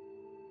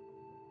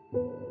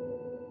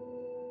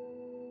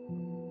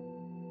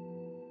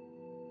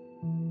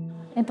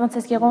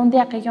 Entonces llegó un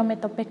día que yo me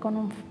topé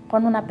con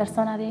una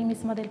persona de ahí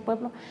mismo del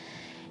pueblo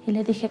y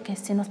le dije que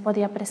si nos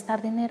podía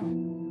prestar dinero.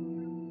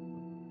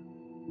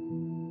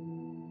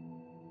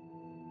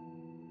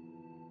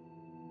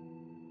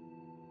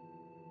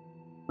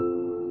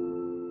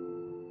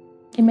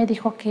 Y me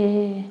dijo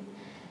que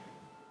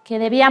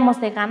debíamos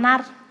de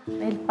ganar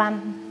el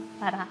pan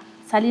para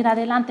salir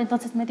adelante.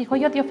 Entonces me dijo,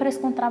 yo te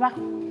ofrezco un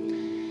trabajo.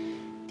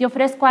 Te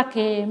ofrezco a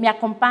que me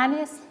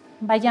acompañes,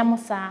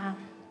 vayamos a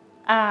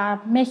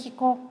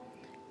México.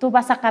 Tú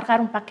vas a cargar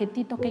un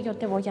paquetito que yo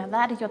te voy a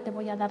dar y yo te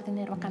voy a dar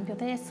dinero a cambio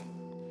de eso.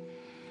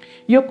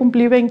 Yo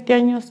cumplí 20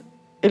 años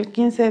el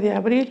 15 de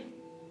abril.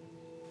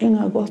 En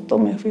agosto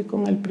me fui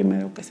con el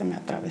primero que se me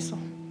atravesó.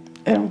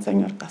 Era un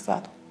señor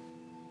casado.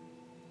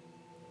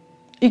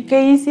 ¿Y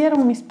qué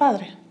hicieron mis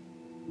padres?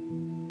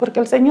 Porque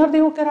el señor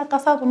dijo que era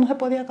casado, no se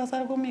podía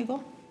casar conmigo.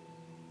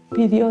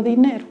 Pidió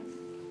dinero.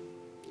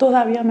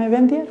 Todavía me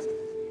vendieron.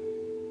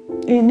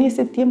 En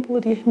ese tiempo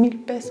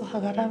 10,000 pesos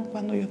agarraron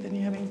cuando yo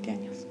tenía 20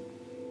 años.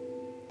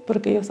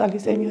 Porque yo salí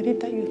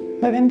señorita y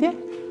me vendieron.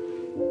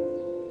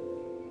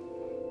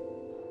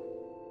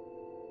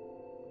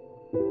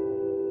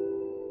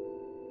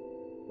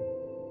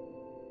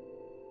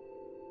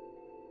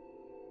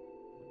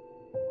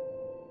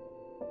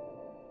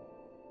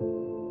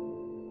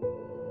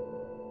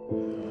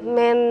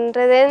 Me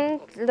enredé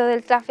en lo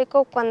del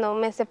tráfico cuando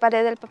me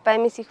separé del papá de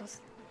mis hijos.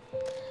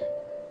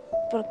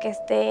 porque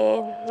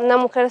una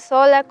mujer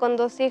sola con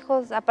 2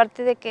 hijos,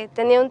 aparte de que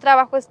tenía un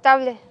trabajo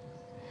estable,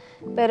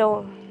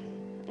 pero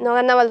no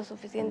ganaba lo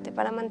suficiente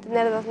para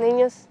mantener 2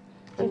 niños,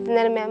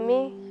 mantenerme a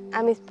mí,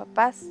 a mis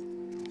papás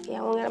y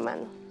a un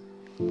hermano.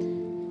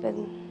 Pues,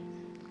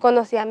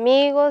 conocí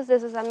amigos, de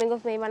esos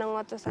amigos me llevaron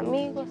otros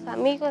amigos,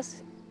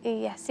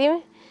 y así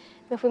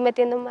me fui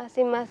metiendo más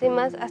y más y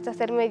más hasta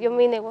hacerme yo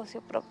mi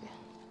negocio propio.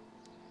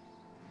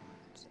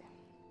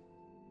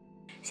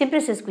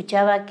 Siempre se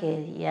escuchaba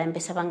que ya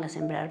empezaban a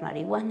sembrar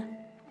marihuana.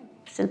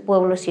 Pues el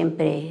pueblo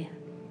siempre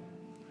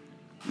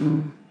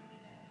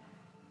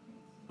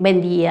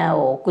vendía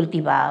o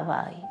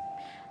cultivaba.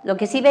 Lo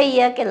que sí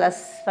veía que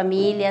las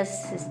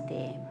familias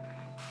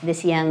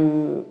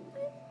decían,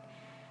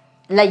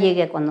 la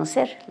llegué a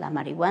conocer, la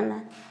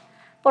marihuana,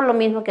 por lo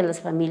mismo que las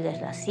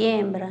familias la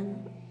siembran.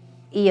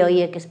 Y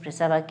oía que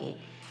expresaba que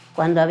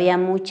cuando había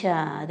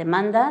mucha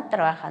demanda,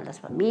 trabajan las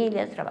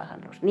familias,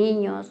 trabajan los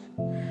niños,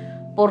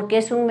 porque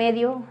es un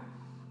medio,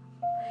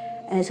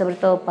 sobre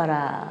todo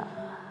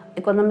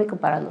económico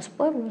para los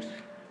pueblos.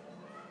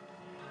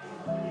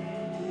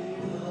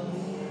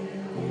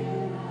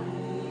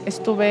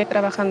 Estuve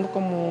trabajando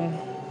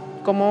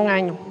como un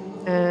año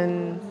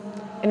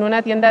en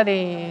una tienda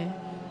de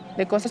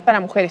cosas para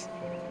mujeres.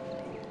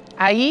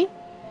 Ahí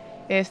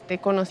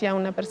conocí a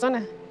una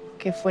persona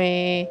que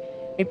fue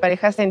mi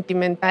pareja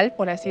sentimental,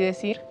 por así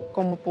decir,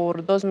 como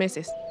por 2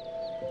 meses.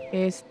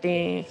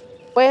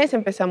 Pues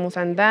empezamos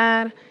a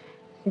andar.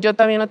 Yo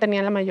todavía no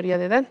tenía la mayoría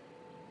de edad.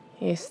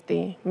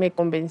 Me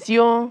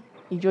convenció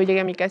y yo llegué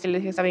a mi casa y le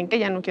dije, ¿saben qué?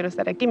 Ya no quiero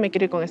estar aquí, me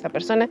quiero ir con esta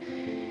persona.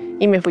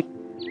 Y me fui.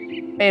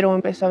 Pero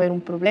empezó a haber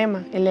un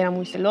problema. Él era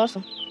muy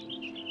celoso.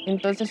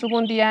 Entonces hubo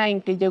un día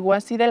en que llegó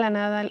así de la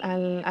nada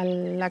a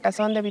la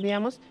casa donde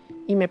vivíamos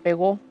y me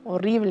pegó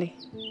horrible,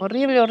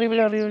 horrible,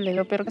 horrible, horrible,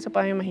 lo peor que se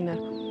pueda imaginar.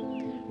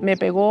 Me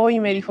pegó y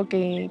me dijo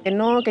que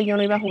no, que yo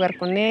no iba a jugar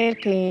con él,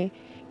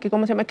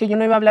 ¿cómo se llama? Que yo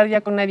no iba a hablar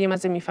ya con nadie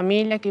más de mi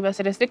familia, que iba a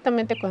ser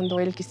estrictamente cuando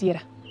él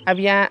quisiera.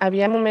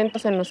 Había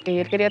momentos en los que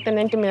él quería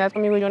tener intimidad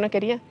conmigo y yo no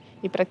quería,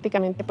 y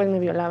prácticamente pues me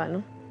violaba,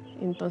 ¿no?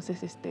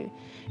 Entonces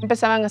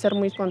empezaban a ser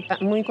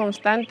muy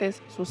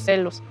constantes sus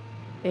celos.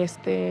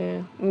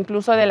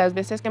 Incluso de las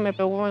veces que me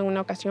pegó en una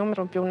ocasión me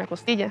rompió una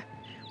costilla,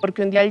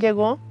 porque un día él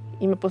llegó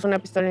y me puso una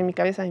pistola en mi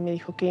cabeza y me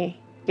dijo que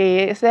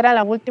esa era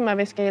la última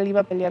vez que él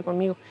iba a pelear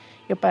conmigo.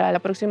 Que para la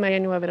próxima ya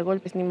no iba a haber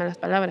golpes ni malas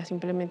palabras,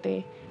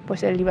 simplemente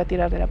pues él iba a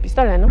tirar de la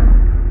pistola, ¿no?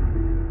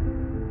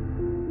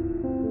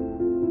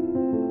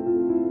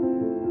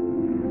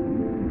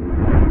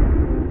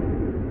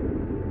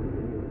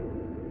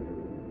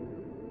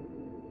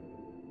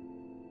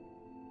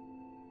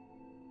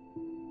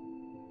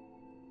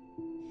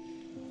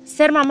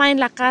 Ser mamá en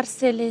la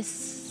cárcel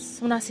es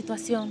una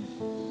situación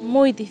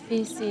muy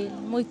difícil,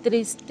 muy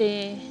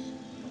triste.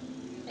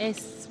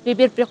 Es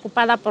vivir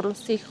preocupada por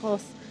los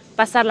hijos,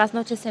 pasar las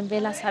noches en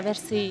vela, saber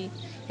si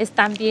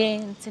están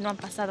bien, si no han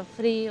pasado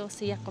frío,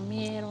 si ya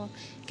comieron,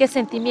 qué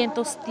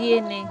sentimientos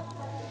tienen,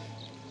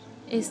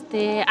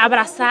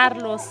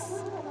 abrazarlos.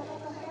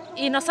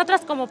 Y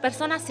nosotras como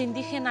personas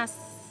indígenas,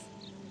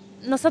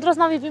 nosotros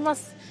no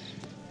vivimos,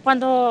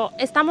 cuando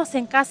estamos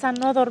en casa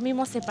no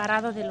dormimos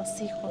separados de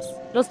los hijos.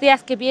 Los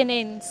días que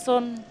vienen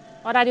son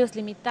horarios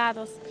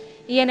limitados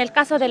y en el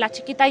caso de la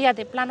chiquita ella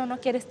de plano no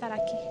quiere estar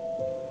aquí.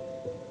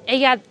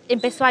 Ella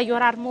empezó a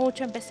llorar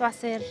mucho, empezó a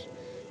hacer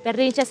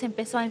berrinches,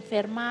 empezó a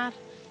enfermar,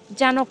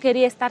 ya no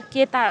quería estar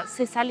quieta,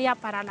 se salía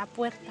para la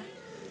puerta.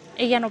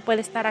 Ella no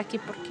puede estar aquí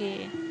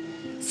porque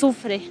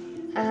sufre.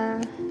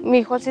 Mi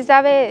hijo sí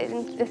sabe,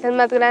 es el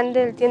más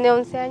grande, él tiene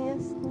 11 años.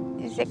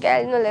 Dice que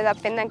a él no le da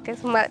pena que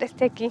su madre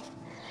esté aquí.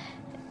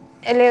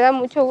 Él le da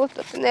mucho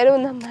gusto tener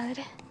una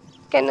madre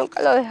que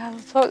nunca lo ha dejado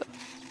solo,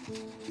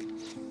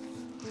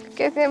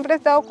 que siempre ha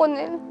estado con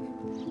él.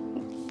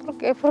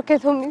 Porque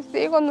son mis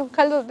hijos,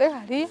 nunca los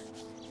dejaría.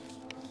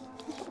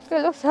 Porque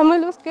los amo y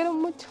los quiero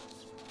mucho.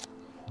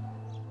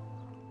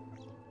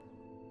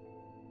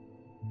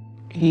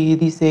 Y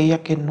dice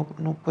ella que no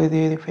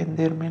puede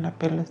defenderme en la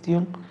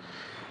apelación,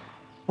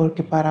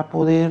 porque para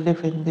poder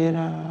defender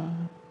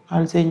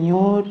al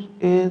Señor,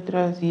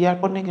 y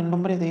ya ponen el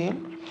nombre de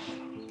Él,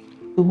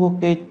 tuvo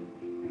que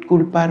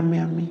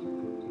culparme a mí.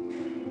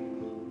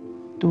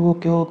 Tuvo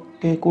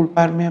que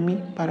culparme a mí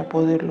para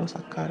poderlo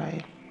sacar a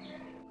Él.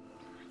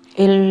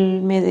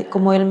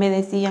 Como él me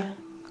decía,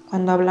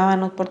 cuando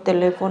hablábamos por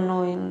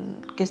teléfono,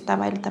 que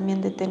estaba él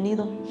también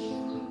detenido.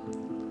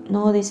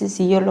 No, dice,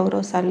 si yo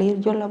logro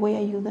salir, yo la voy a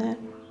ayudar.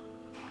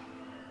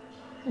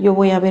 Yo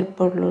voy a ver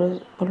por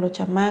los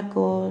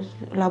chamacos,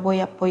 la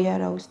voy a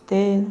apoyar a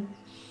usted.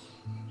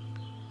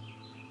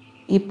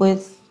 Y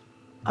pues,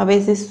 a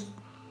veces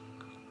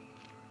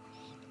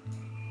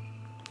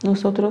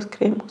nosotros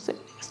creemos en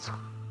eso.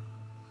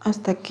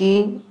 Hasta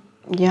aquí,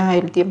 ya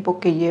el tiempo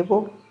que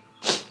llevo,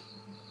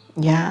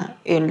 ya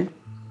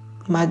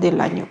más del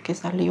año que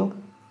salió.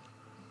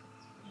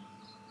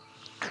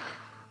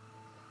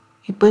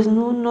 Y pues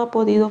no ha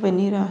podido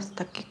venir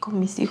hasta aquí con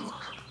mis hijos.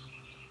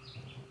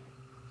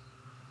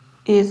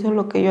 Y eso es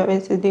lo que yo a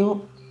veces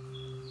digo.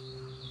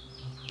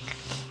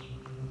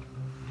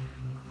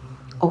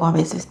 O a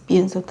veces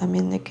pienso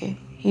también de que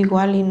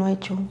igual y no he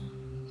hecho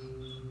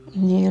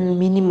ni el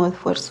mínimo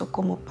esfuerzo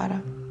como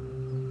para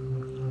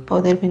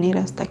poder venir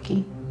hasta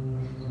aquí.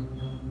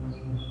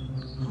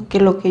 Aunque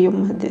lo que yo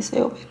más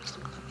deseo ver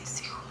son a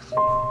mis hijos.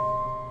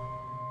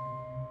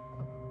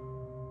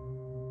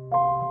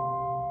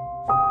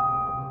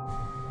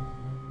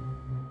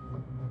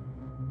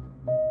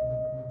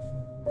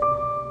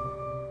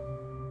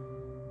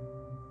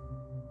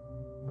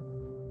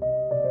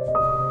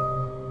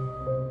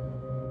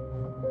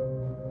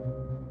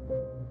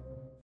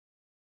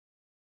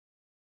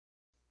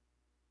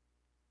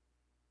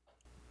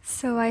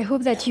 So I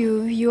hope that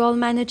you all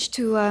managed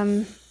to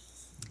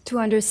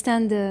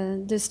understand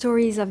the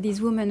stories of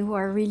these women who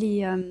are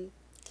really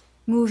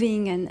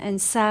moving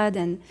and sad.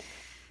 And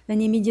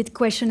an immediate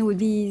question would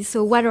be: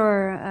 so what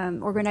are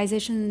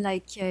organizations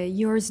like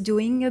yours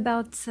doing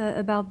about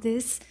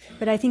this?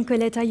 But I think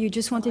Coletta, you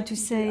just wanted to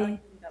say.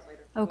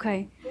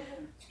 Okay.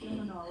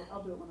 No,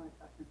 I'll do it when I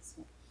talk next.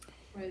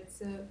 Right.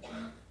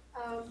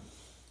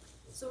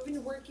 So we've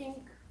been working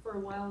for a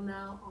while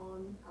now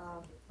on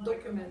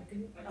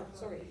documenting. Oh,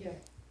 sorry. Yeah.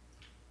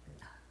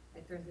 I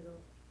turned it off.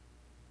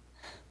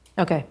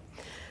 Okay.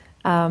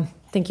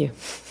 Thank you.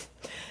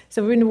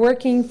 So we've been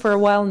working for a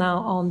while now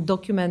on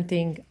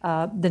documenting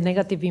the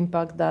negative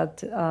impact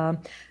that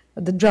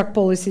the drug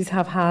policies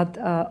have had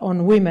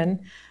on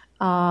women.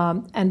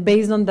 And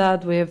based on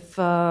that, we've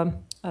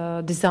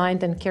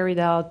designed and carried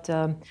out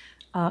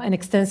an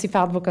extensive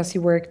advocacy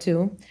work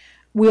too.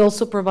 We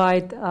also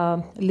provide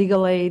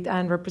legal aid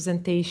and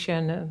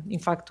representation. In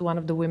fact, to one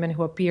of the women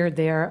who appeared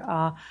there,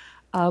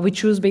 we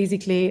choose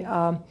basically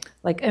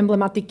like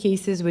emblematic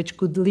cases which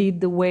could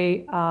lead the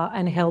way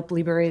and help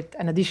liberate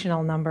an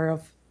additional number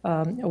of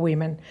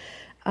women.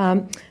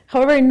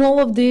 However, in all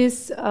of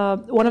this,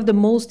 one of the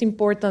most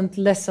important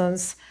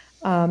lessons,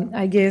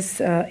 I guess,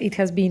 it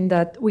has been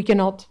that we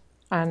cannot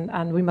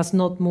and we must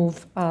not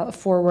move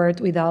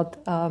forward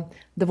without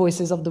the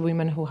voices of the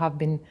women who have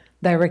been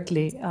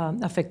directly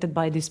affected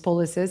by these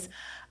policies.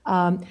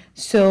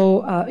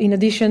 So in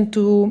addition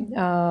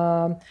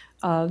to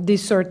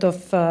these sort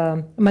of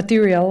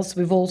materials,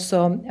 we've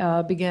also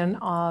begun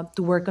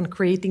to work on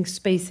creating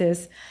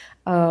spaces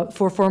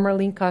for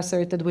formerly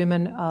incarcerated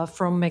women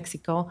from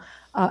Mexico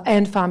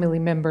and family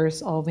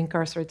members of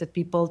incarcerated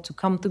people to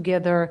come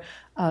together,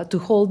 to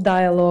hold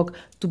dialogue,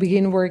 to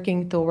begin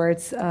working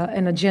towards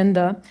an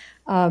agenda.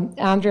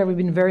 Andrea, we've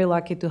been very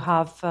lucky to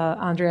have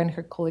Andrea and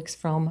her colleagues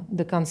from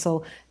the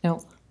Council,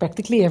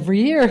 practically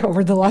every year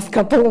over the last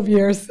couple of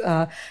years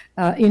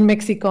in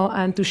Mexico,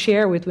 and to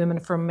share with women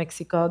from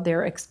Mexico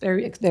their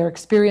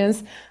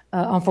experience.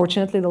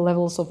 Unfortunately, the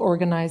levels of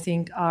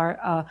organizing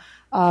are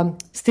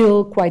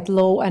still quite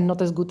low and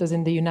not as good as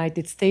in the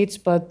United States,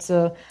 but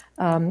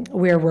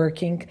we're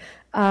working.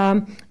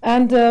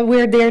 And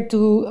we're there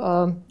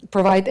to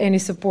provide any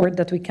support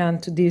that we can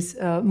to this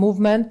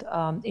movement.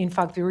 In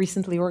fact, we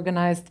recently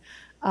organized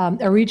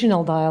a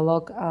regional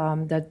dialogue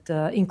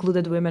that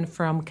included women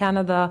from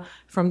Canada,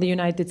 from the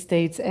United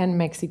States, and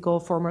Mexico,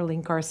 formerly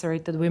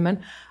incarcerated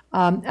women.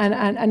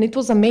 And it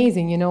was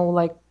amazing,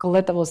 like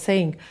Coletta was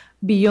saying,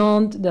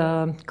 beyond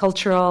the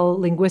cultural,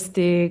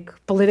 linguistic,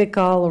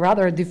 political, or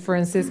other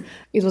differences,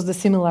 it was the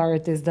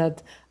similarities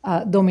that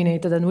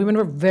dominated. And women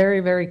were very,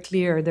 very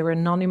clear. They were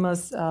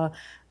anonymous.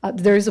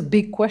 There is a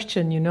big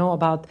question,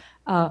 about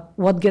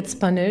what gets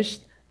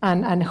punished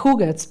and who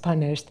gets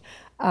punished.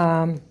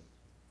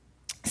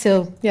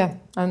 So, yeah,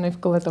 I don't know if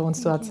Coletta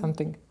wants to add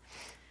something.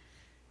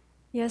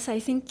 Yes,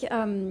 I think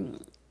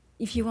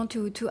if you want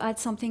to add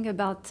something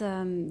about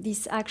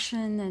this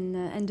action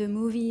and the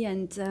movie,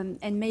 and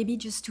maybe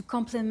just to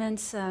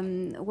complement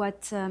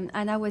what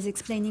Anna was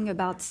explaining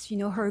about,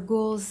 her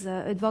goals,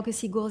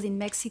 advocacy goals in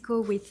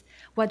Mexico, with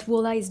what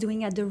WOLA is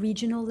doing at the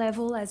regional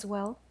level as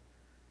well.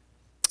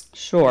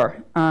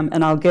 Sure,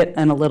 and I'll get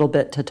in a little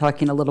bit to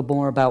talking a little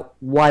more about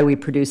why we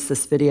produced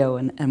this video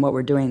and what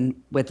we're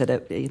doing with it.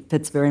 It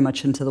fits very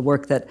much into the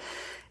work that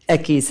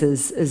Ekis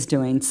is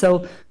doing.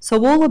 So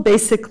WOLA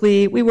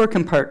basically, we work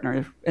in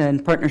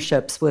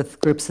partnerships with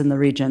groups in the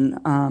region,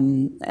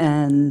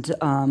 and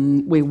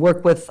we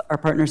work with our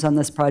partners on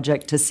this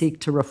project to seek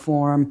to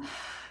reform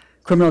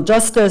criminal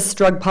justice,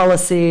 drug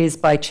policies,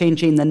 by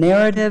changing the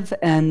narrative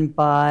and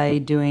by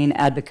doing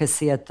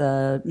advocacy at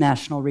the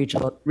national,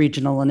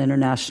 regional and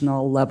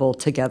international level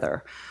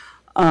together.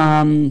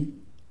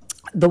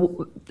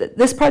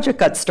 This project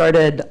got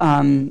started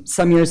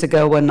some years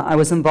ago when I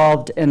was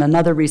involved in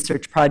another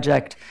research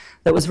project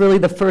that was really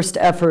the first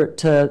effort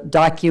to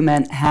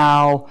document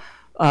how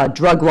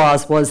drug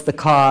laws was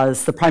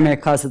the primary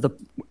cause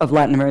of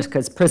Latin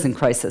America's prison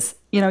crisis.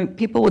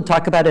 People would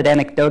talk about it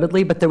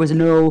anecdotally, but there was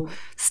no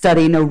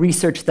study, no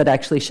research that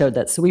actually showed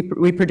that. So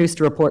we produced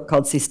a report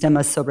called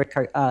Systems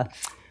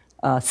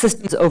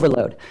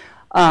Overload.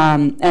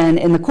 And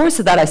in the course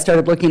of that, I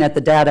started looking at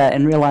the data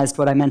and realized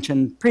what I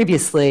mentioned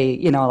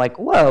previously, like,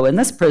 whoa, in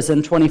this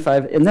prison, for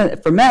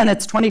men,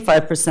 it's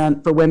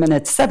 25%, for women,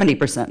 it's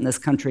 70% in this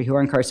country who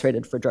are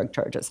incarcerated for drug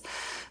charges.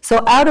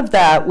 So out of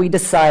that, we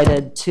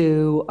decided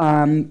to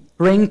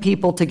bring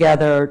people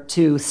together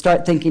to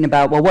start thinking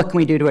about, well, what can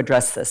we do to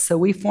address this? So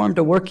we formed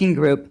a working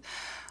group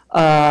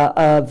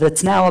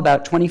that's now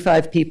about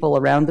 25 people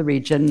around the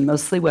region,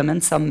 mostly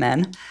women, some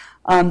men.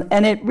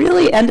 And it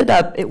really ended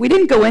up, we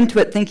didn't go into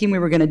it thinking we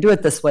were going to do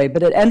it this way,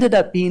 but it ended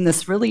up being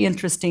this really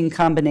interesting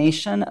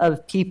combination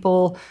of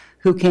people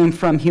who came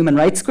from human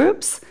rights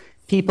groups,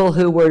 people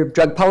who were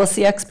drug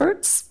policy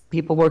experts,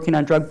 people working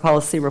on drug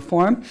policy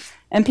reform,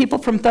 and people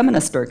from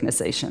feminist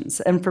organizations.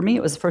 And for me,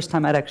 it was the first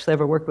time I'd actually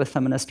ever worked with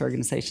feminist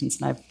organizations,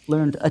 and I've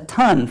learned a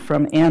ton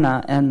from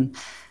Anna and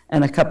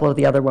a couple of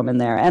the other women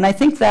there. And I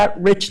think that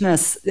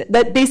richness,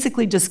 that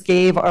basically just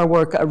gave our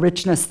work a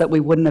richness that we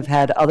wouldn't have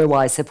had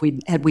otherwise had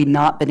we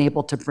not been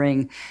able to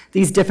bring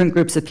these different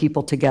groups of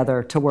people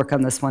together to work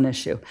on this one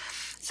issue.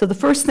 So the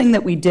first thing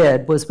that we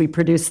did was we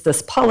produced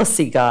this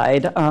policy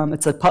guide.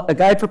 It's a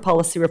guide for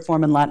policy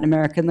reform in Latin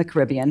America and the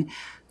Caribbean.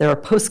 There are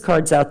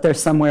postcards out there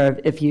somewhere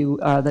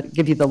that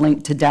give you the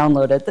link to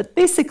download it, that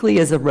basically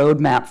is a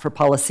roadmap for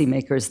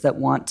policymakers that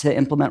want to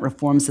implement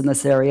reforms in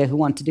this area, who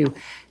want to do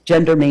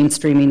gender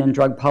mainstreaming in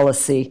drug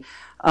policy.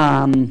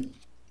 And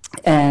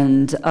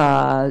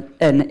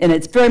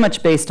it's very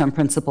much based on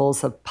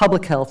principles of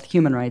public health,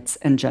 human rights,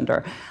 and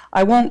gender.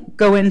 I won't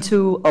go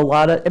into a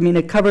lot of,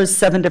 it covers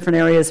 7 different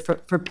areas. For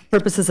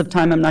purposes of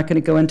time, I'm not going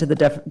to go into the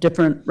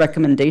different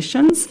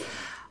recommendations.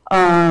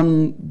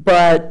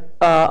 But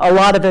a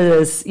lot of it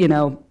is,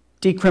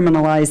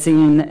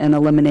 decriminalizing and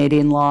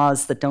eliminating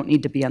laws that don't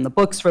need to be on the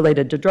books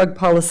related to drug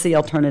policy,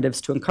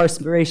 alternatives to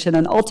incarceration,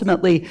 and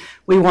ultimately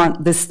we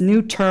want this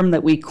new term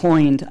that we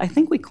coined, I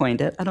think we coined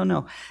it, I don't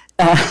know,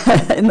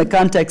 in the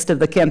context of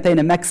the campaign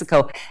in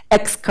Mexico,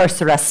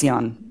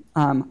 excarceración.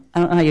 I don't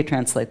know how you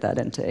translate that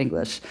into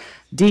English.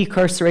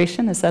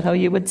 Decarceration, is that how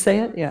you would say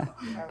it? Yeah.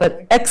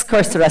 But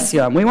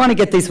excarceración, we want to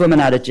get these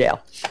women out of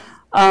jail.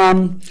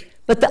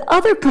 But the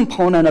other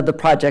component of the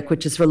project,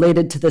 which is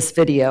related to this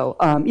video,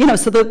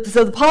 so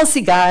the policy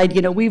guide,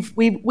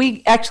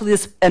 we actually,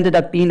 this ended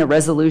up being a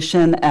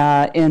resolution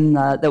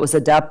that was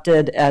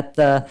adopted at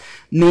the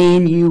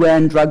main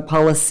UN drug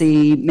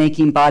policy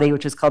making body,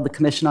 which is called the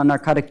Commission on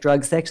Narcotic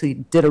Drugs. They actually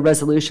did a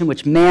resolution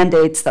which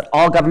mandates that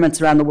all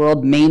governments around the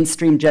world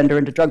mainstream gender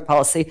into drug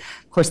policy.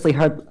 Of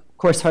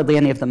course, hardly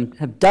any of them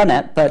have done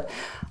it, but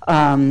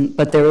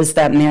there is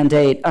that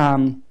mandate.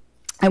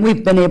 And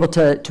we've been able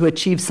to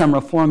achieve some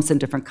reforms in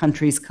different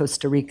countries,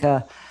 Costa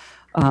Rica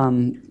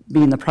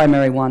being the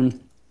primary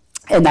one,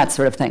 and that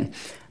sort of thing.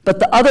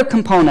 But the other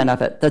component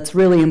of it that's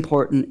really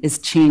important is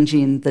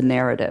changing the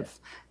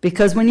narrative.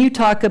 Because when you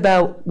talk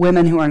about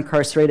women who are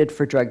incarcerated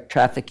for drug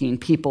trafficking,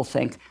 people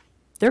think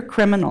they're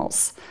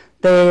criminals.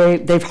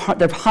 They've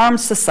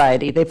harmed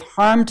society. They've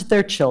harmed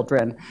their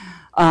children.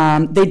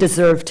 They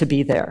deserve to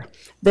be there.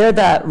 They're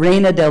the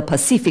Reina del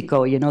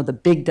Pacifico, the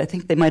big, I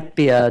think they might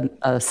be a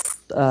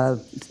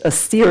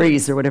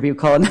series or whatever you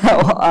call it now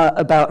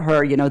about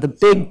her,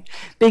 the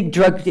big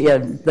drug,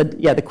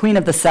 the Queen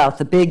of the South,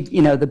 the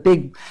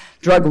big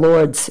drug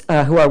lords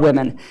who are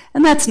women.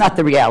 And that's not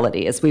the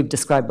reality, as we've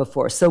described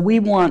before. So we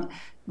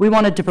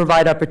wanted to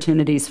provide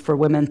opportunities for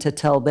women to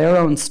tell their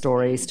own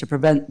stories, to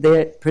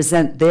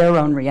present their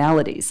own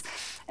realities.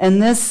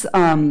 And this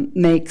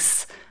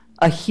makes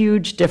a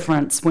huge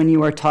difference when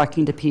you are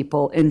talking to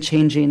people and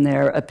changing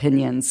their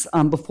opinions.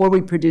 Before we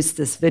produced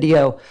this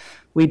video,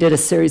 we did a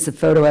series of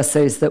photo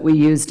essays that we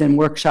used in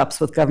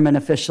workshops with government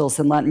officials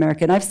in Latin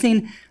America. And I've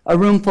seen a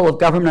room full of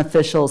government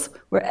officials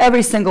where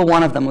every single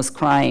one of them was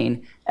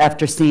crying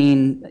after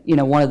seeing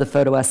one of the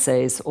photo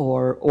essays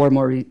or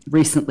more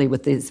recently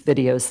with these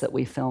videos that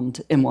we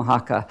filmed in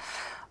Oaxaca.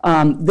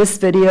 This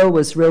video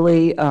was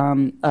really,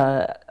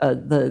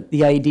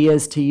 the idea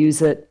is to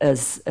use it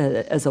as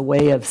a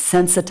way of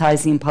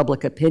sensitizing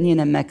public opinion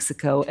in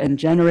Mexico and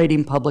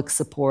generating public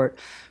support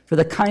for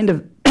the kind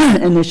of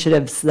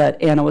initiatives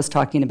that Anna was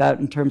talking about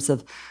in terms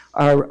of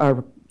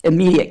our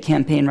immediate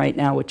campaign right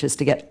now, which is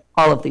to get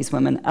all of these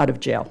women out of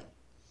jail.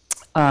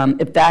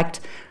 In fact,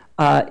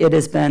 it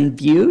has been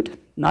viewed,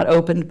 not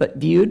opened, but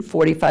viewed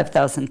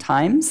 45,000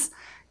 times.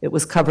 It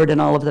was covered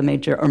in all of the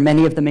major, or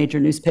many of the major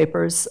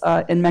newspapers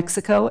in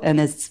Mexico, and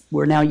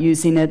we're now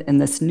using it in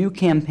this new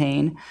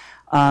campaign.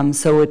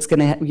 So it's going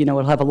to,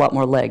 it'll have a lot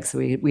more legs.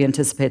 We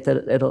anticipate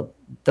that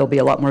there'll be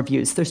a lot more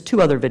views. There's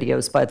 2 other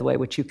videos, by the way,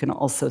 which you can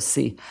also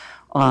see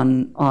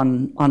on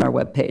our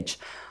webpage.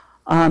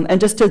 And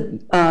just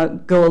to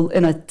go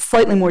in a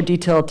slightly more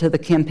detail to the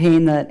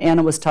campaign that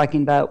Anna was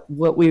talking about,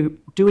 what we're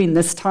doing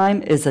this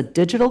time is a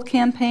digital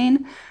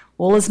campaign.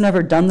 WOLA's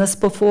never done this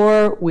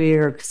before.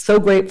 We're so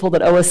grateful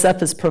that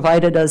OSF has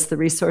provided us the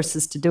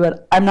resources to do it.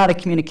 I'm not a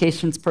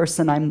communications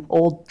person. I'm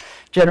old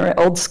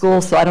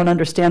school, so I don't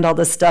understand all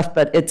this stuff,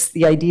 but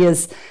the idea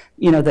is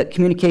that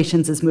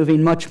communications is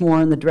moving much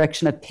more in the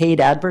direction of paid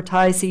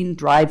advertising,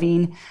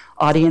 driving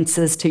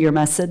audiences to your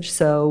message.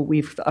 So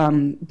we've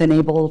been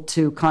able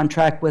to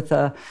contract with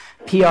a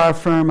PR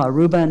firm,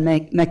 Aruba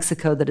in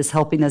Mexico, that is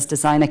helping us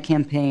design a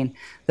campaign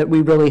that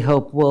we really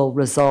hope will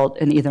result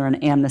in either an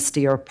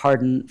amnesty or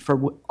pardon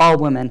for all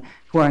women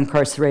who are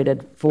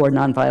incarcerated for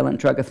nonviolent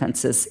drug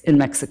offenses in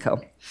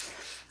Mexico.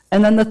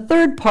 And then the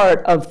third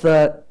part of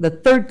the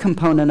third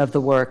component of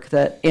the work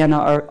that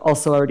Anna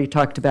also already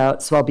talked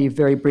about, so I'll be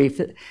very brief,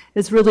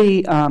 is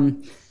really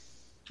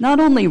not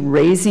only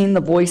raising the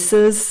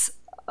voices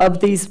of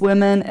these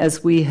women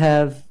as we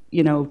have,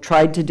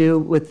 tried to do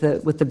with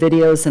the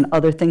videos and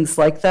other things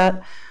like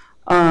that,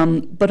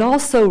 but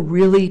also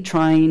really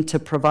trying to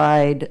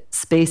provide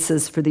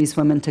spaces for these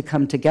women to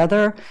come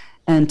together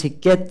and to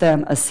get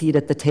them a seat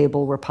at the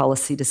table where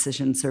policy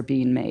decisions are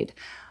being made.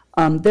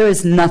 There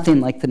is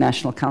nothing like the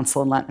National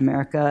Council in Latin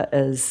America,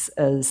 as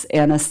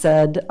Anna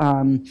said.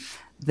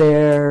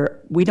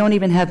 We don't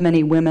even have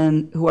many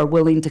women who are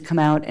willing to come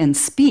out and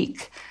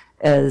speak,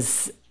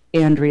 as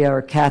Andrea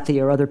or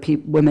Kathy or other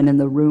women in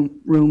the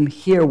room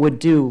here would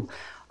do,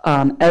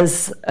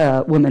 as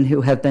women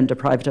who have been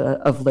deprived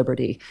of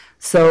liberty.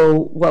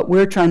 So what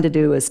we're trying to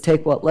do is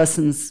take what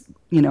lessons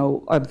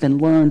have been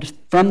learned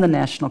from the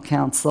National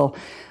Council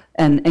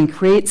and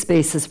create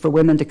spaces for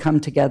women to come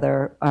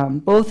together,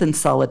 both in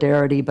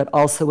solidarity, but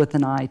also with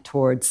an eye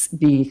towards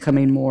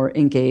becoming more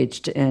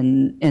engaged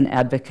in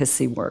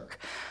advocacy work.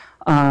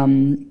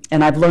 And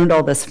I've learned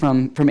all this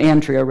from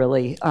Andrea,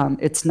 really.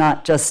 It's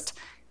not just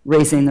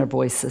raising their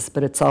voices,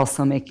 but it's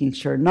also making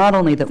sure not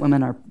only that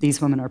these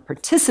women are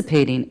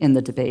participating in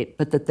the debate,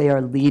 but that they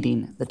are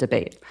leading the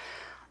debate.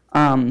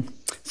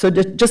 So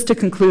just to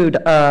conclude,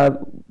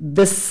 one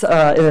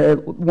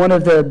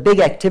of the big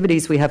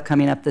activities we have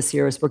coming up this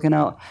year is we're going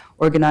to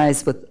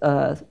organize, with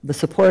the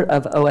support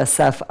of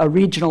OSF, a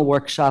regional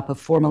workshop of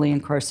formerly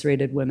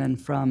incarcerated women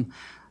from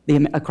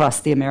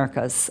across the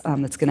Americas.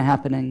 It's going to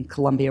happen in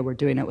Colombia. We're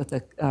doing it with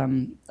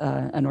an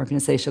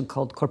organization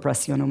called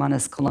Corporación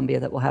Humanas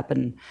Colombia that will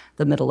happen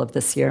the middle of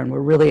this year, and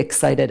we're really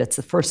excited. It's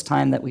the first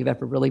time that we've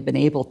ever really been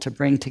able to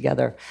bring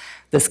together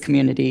this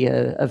community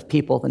of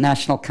people. The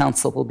National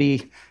Council will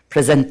be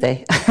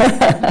presente.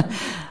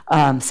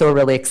 So we're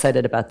really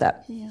excited about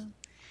that. Yeah.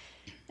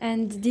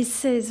 And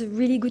this is a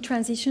really good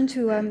transition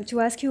to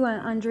ask you,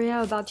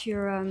 Andrea, about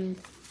your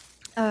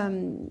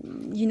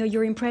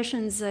your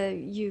impressions.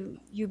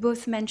 You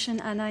both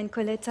mentioned, Anna and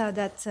Coletta,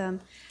 that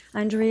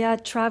Andrea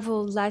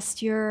traveled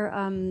last year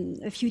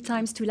a few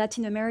times to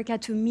Latin America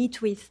to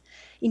meet with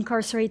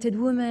incarcerated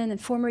women and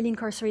formerly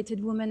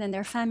incarcerated women and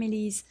their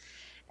families.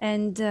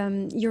 And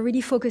you're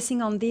really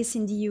focusing on this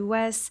in the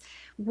US.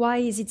 Why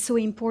is it so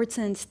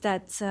important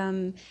that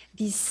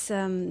this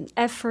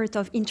effort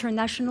of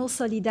international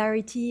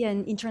solidarity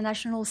and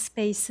international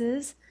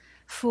spaces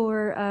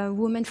for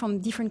women from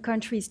different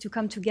countries to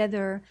come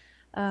together,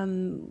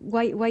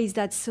 why is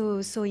that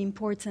so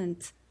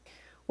important?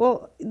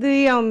 Well,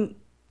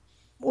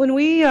 when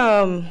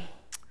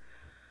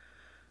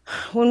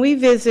we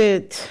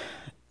visit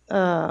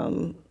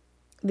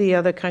the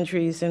other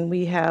countries and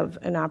we have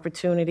an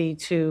opportunity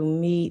to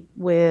meet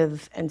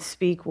with and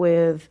speak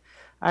with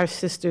our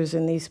sisters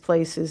in these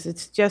places,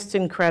 it's just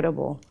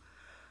incredible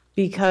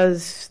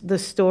because the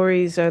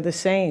stories are the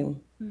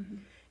same. Mm-hmm.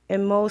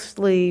 And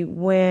mostly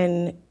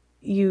when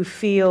you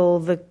feel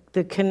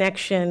the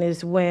connection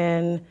is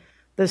when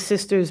the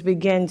sisters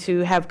begin to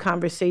have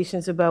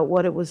conversations about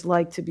what it was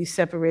like to be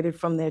separated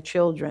from their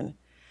children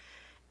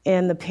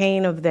and the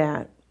pain of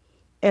that.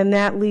 And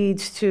that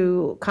leads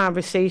to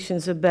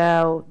conversations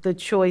about the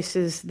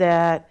choices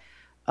that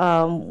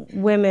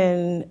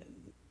women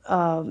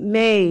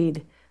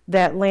made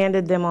that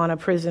landed them on a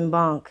prison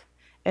bunk.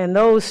 And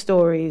those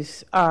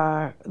stories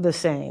are the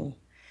same.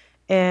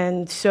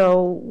 And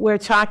so we're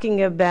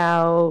talking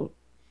about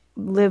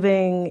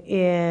living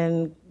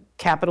in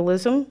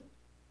capitalism.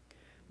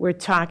 We're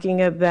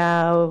talking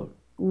about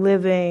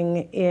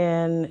living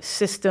in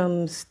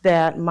systems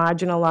that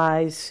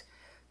marginalize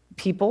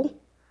people.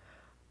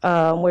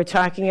 We're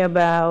talking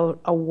about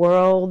a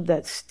world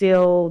that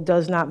still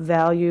does not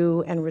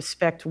value and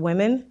respect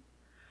women.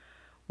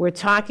 We're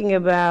talking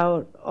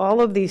about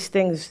all of these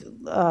things,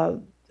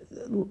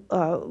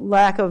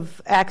 lack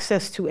of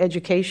access to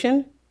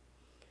education,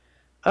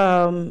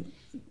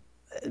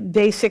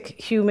 basic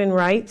human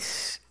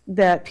rights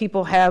that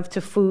people have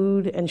to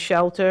food and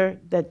shelter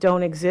that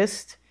don't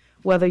exist,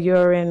 whether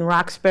you're in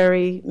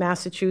Roxbury,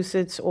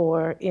 Massachusetts,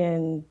 or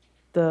in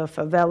the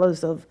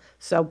favelas of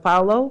Sao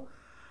Paulo.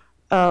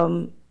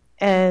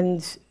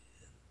 And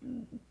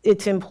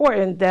it's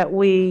important that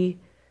we,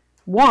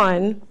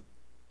 one,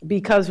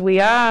 because we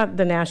are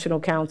the National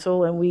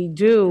Council and we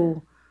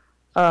do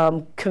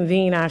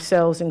convene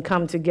ourselves and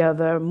come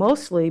together,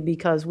 mostly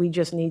because we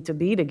just need to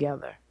be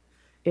together.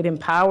 It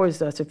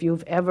empowers us. If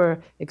you've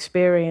ever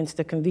experienced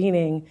a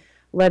convening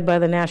led by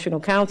the National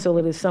Council,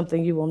 it is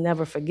something you will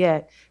never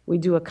forget. We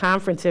do a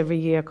conference every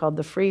year called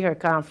the Free Her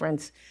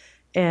Conference,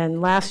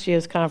 and last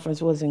year's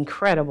conference was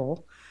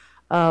incredible.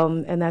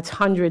 and that's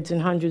hundreds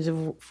and hundreds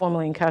of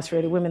formerly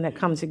incarcerated women that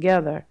come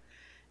together.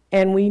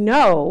 And we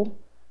know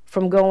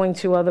from going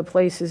to other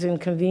places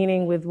and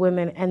convening with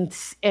women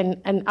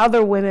and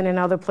other women in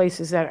other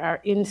places that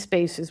are in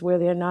spaces where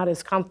they're not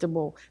as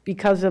comfortable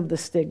because of the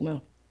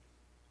stigma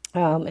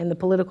and the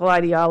political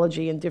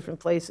ideology in different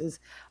places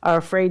are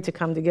afraid to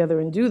come together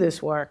and do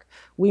this work.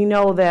 We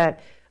know that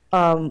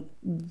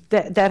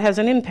that has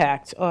an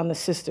impact on the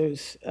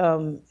sisters,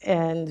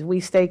 and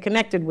we stay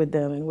connected with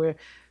them, and we're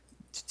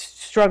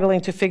struggling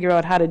to figure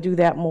out how to do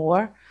that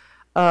more.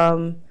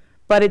 But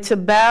it's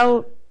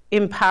about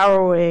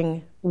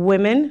empowering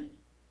women,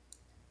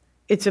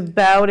 it's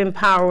about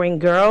empowering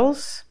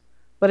girls,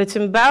 but it's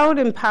about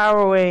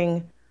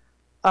empowering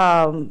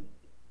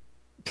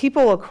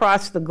people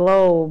across the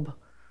globe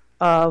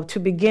to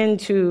begin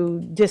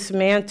to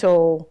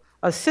dismantle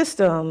a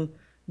system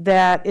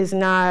that is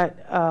not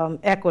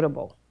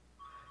equitable.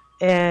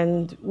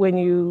 And when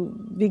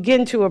you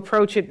begin to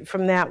approach it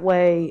from that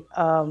way,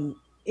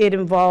 it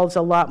involves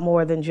a lot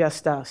more than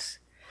just us.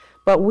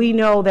 But we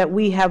know that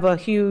we have a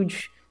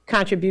huge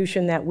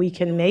contribution that we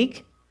can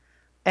make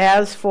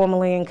as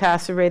formerly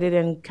incarcerated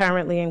and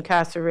currently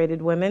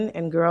incarcerated women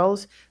and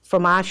girls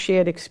from our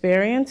shared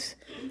experience,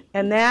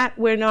 and that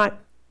we're not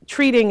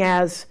treating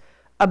as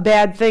a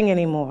bad thing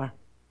anymore.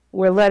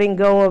 We're letting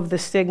go of the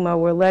stigma,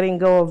 we're letting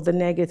go of the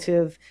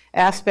negative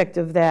aspect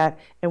of that,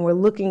 and we're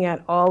looking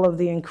at all of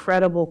the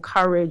incredible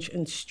courage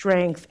and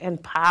strength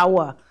and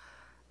power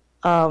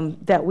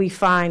that we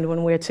find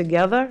when we're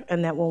together,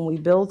 and that when we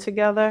build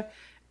together,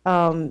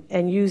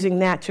 and using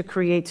that to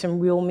create some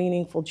real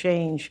meaningful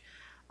change,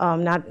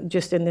 not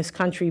just in this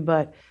country,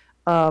 but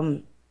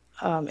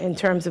in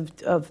terms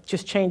of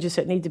just changes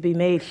that need to be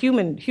made,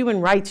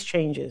 human rights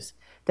changes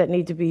that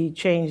need to be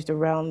changed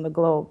around the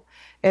globe.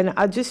 And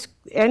I'll just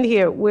end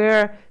here.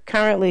 We're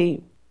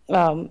currently,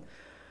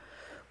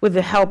 with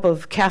the help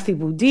of Kathy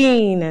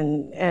Boudin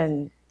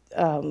and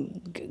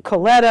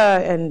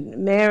Coletta and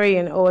Mary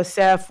and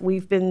OSF,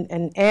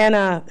 and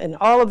Anna and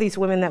all of these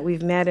women that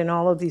we've met in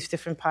all of these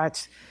different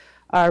parts,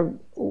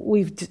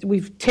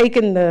 we've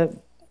taken the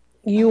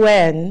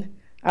UN.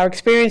 Our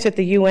experience at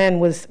the UN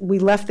was we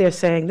left there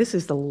saying, this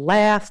is the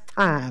last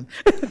time.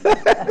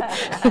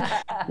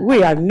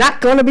 We are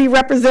not going to be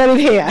represented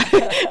here.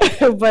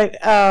 But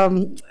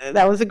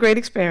that was a great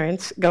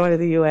experience going to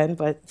the UN,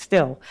 but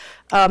still.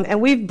 And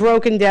we've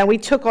broken down, we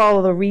took all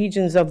of the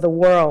regions of the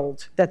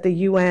world that the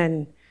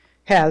UN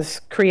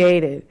has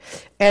created,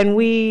 and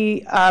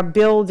we are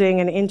building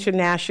an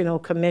international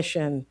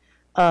commission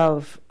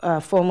of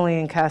formerly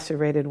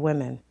incarcerated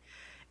women.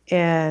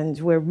 And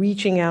we're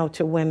reaching out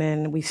to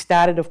women. We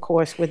started, of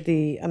course, with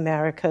the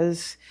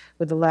Americas,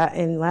 in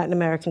Latin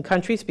American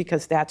countries,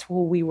 because that's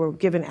who we were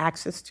given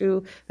access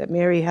to, that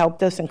Mary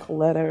helped us, and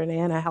Coletta and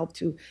Anna helped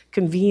to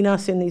convene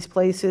us in these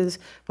places.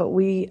 But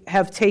we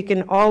have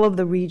taken all of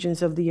the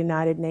regions of the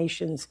United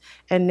Nations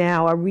and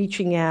now are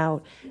reaching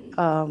out,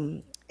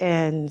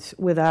 and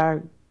with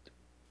our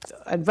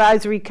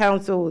advisory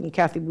council, and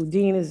Kathy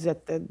Boudin is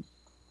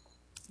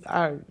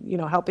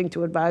helping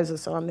to advise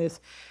us on this,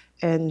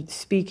 and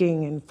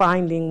speaking and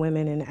finding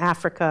women in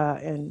Africa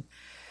and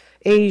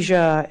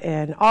Asia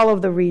and all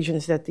of the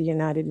regions that the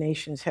United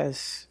Nations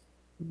has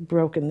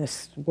broken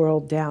this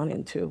world down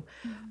into.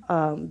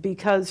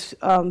 Because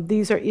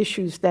these are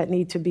issues that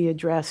need to be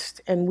addressed,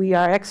 and we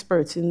are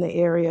experts in the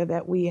area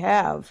that we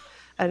have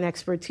an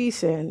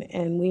expertise in,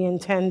 and we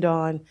intend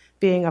on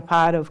being a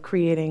part of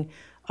creating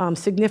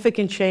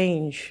significant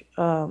change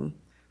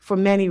for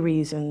many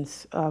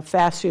reasons,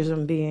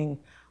 fascism being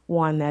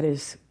one that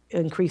is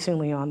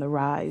increasingly on the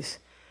rise,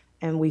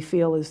 and we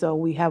feel as though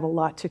we have a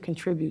lot to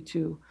contribute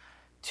to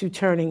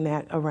turning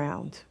that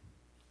around.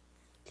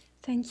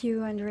 Thank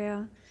you,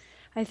 Andrea.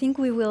 I think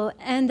we will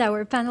end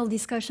our panel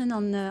discussion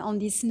on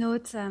this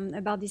note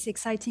about this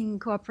exciting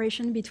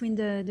cooperation between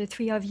the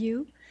three of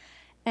you,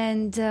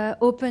 and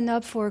open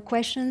up for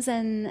questions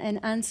and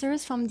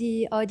answers from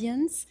the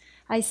audience.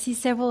 I see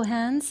several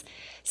hands.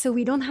 So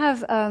we don't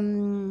have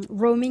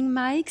roaming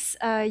mics.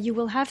 You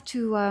will have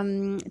to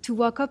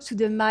walk up to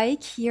the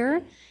mic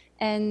here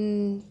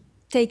and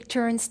take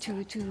turns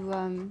to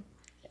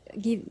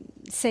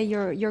say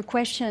your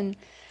question.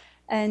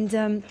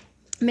 And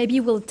maybe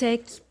we'll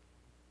take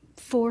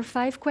 4 or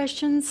 5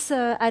 questions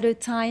at a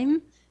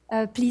time.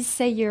 Please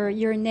say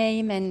your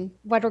name and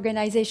what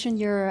organization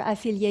you're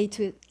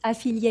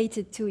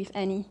affiliated to, if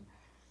any.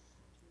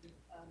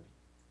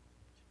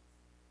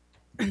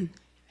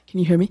 Can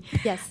you hear me?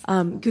 Yes.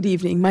 Good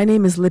evening. My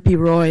name is Lippy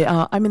Roy.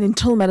 I'm an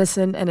internal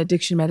medicine and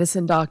addiction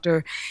medicine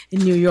doctor in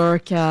New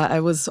York.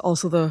 I was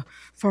also the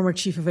former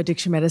chief of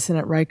addiction medicine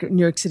at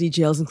New York City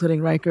jails,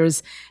 including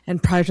Rikers.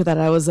 And prior to that,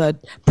 I was a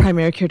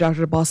primary care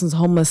doctor at Boston's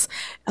homeless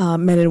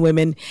men and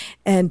women.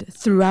 And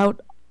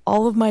throughout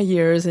all of my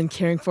years in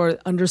caring for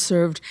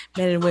underserved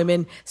men and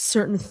women,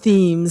 certain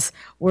themes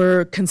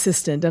were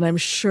consistent, and I'm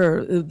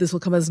sure this will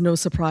come as no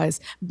surprise.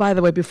 By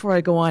the way, before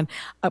I go on,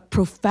 a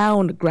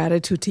profound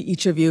gratitude to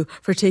each of you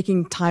for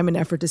taking time and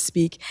effort to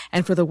speak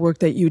and for the work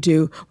that you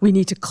do. We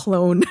need to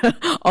clone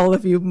all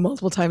of you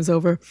multiple times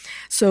over.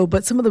 So,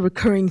 but some of the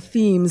recurring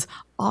themes,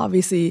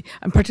 obviously,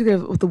 and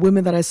particularly with the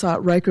women that I saw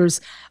at Rikers,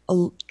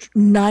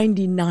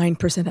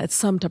 99% had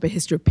some type of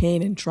history of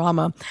pain and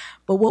trauma.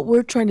 But what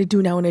we're trying to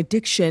do now in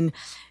addiction,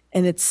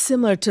 and it's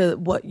similar to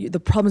what the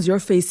problems you're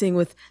facing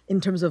with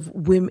in terms of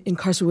women,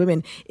 incarcerated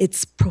women,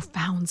 it's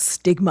profound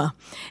stigma,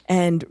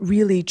 and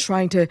really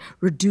trying to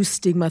reduce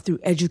stigma through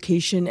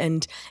education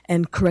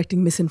and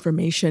correcting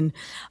misinformation.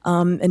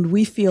 And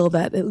we feel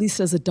that, at least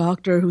as a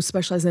doctor who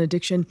specializes in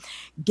addiction,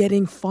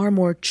 getting far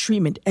more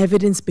treatment,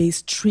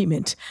 evidence-based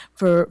treatment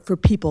for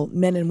people,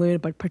 men and women,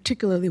 but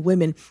particularly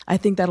women, I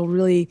think that'll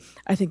really,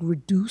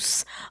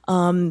 reduce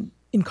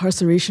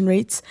incarceration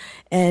rates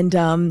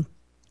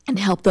and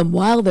help them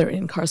while they're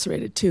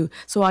incarcerated too.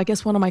 So I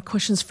guess one of my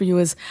questions for you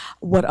is,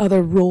 what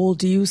other role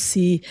do you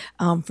see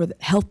for the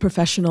health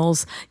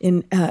professionals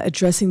in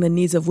addressing the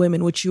needs of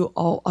women, which you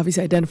all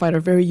obviously identified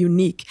are very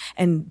unique,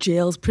 and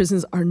jails,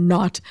 prisons are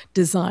not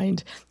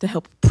designed to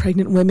help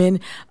pregnant women,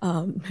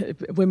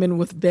 women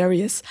with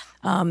various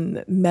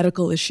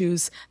medical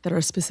issues that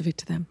are specific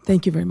to them.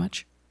 Thank you very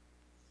much.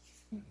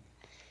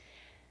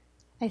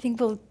 I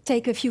think we'll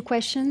take a few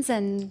questions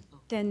and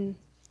then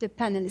the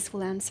panelists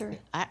will answer.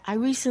 I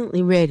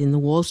recently read in the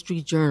Wall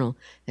Street Journal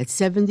that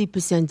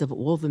 70% of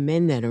all the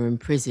men that are in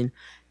prison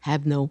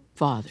have no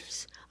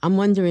fathers. I'm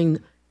wondering,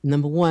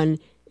 number one,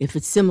 if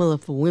it's similar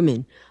for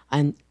women.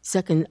 And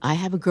second, I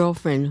have a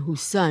girlfriend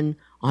whose son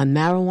on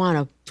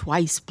marijuana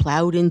twice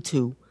plowed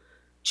into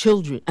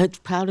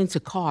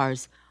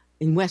cars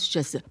in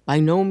Westchester, by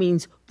no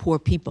means poor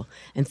people.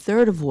 And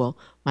third of all,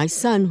 my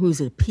son,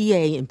 who's a PA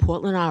in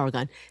Portland,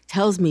 Oregon,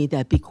 tells me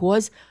that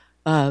because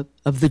of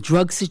the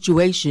drug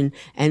situation,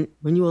 and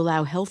when you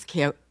allow health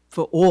care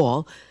for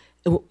all,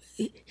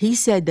 he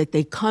said that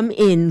they come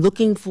in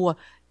looking for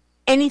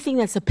anything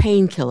that's a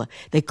painkiller.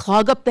 They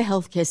clog up the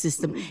healthcare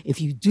system.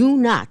 If you do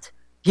not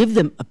give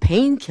them a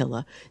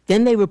painkiller,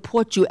 then they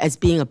report you as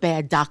being a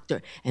bad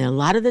doctor. And a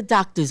lot of the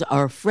doctors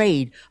are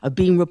afraid of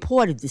being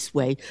reported this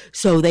way,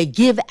 so they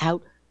give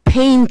out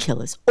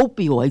painkillers,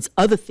 opioids,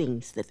 other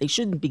things that they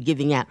shouldn't be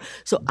giving out.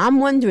 So I'm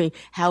wondering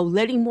how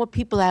letting more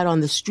people out on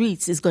the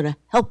streets is going to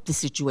help the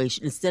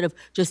situation instead of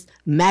just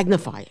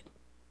magnify it.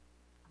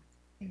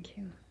 Thank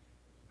you.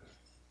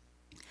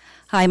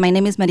 Hi, my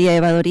name is Maria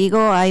Eva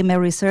Dorigo. I'm a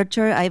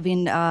researcher. I've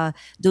been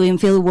doing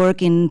field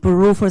work in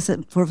Peru for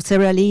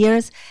several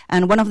years.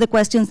 And one of the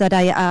questions that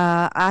I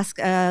asked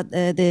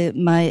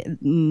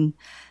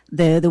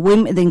the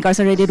women, the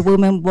incarcerated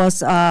women,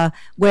 was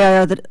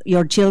where are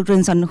your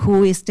children and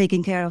who is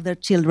taking care of their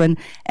children?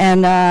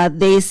 And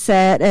they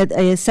said,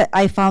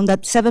 I found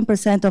that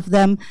 7% of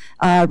them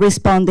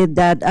responded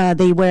that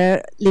they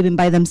were living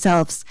by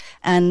themselves.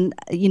 And,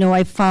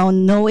 I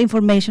found no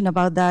information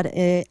about that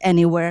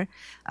anywhere.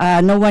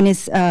 No one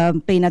is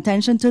paying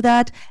attention to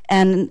that,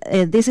 and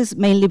this is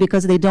mainly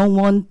because they don't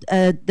want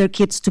their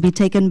kids to be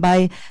taken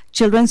by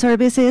children's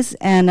services.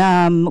 And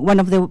one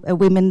of the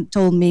women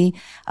told me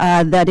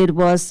that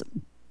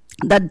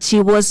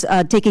she was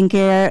taking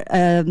care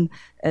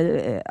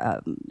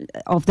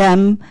of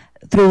them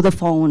through the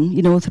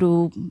phone,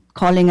 through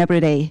calling every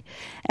day.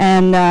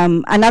 And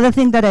another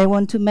thing that I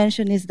want to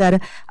mention is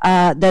that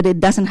that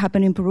it doesn't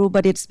happen in Peru,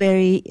 but it's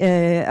very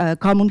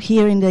common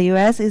here in the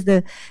U.S., is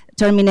the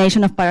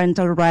termination of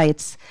parental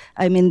rights.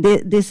 I mean,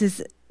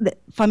 the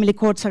family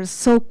courts are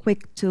so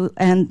quick to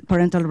end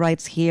parental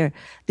rights here.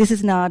 This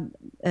is not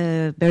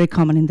very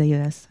common in the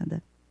U.S.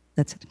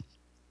 That's it.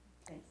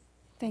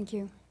 Thank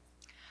you.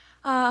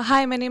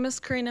 Hi, my name is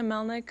Karina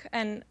Melnick,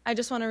 and I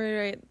just want to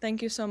reiterate,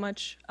 thank you so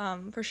much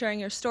for sharing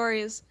your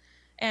stories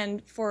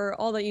and for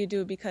all that you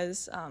do,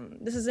 because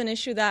this is an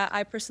issue that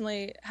I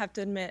personally have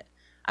to admit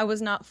I was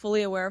not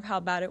fully aware of how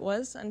bad it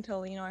was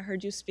until I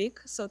heard you speak,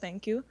 so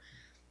thank you.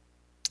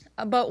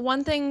 But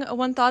one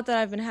thought that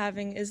I've been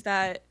having is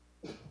that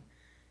it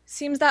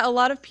seems that a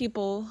lot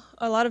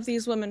of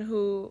these women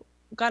who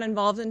got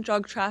involved in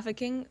drug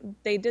trafficking,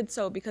 they did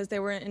so because they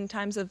were in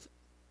times of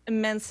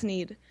immense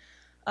need.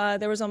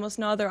 There was almost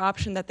no other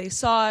option that they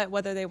saw,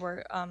 whether they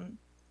were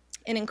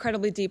in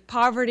incredibly deep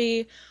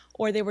poverty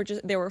or they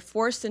were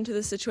forced into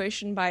the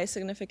situation by a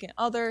significant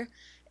other.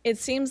 It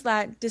seems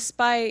that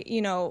despite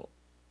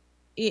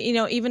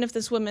even if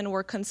this women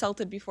were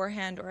consulted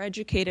beforehand or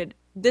educated,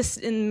 this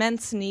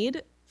immense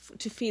need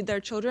to feed their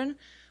children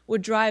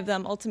would drive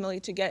them ultimately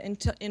to get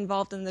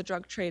involved in the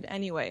drug trade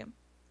anyway.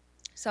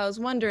 So I was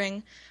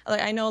wondering,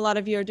 I know a lot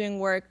of you are doing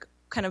work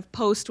kind of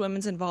post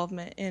women's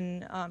involvement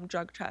in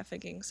drug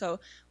trafficking.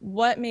 So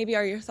what maybe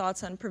are your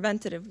thoughts on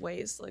preventative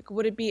ways?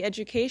 Would it be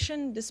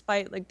education,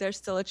 despite there's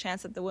still a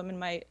chance that the women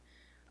might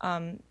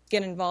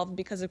get involved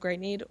because of great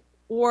need?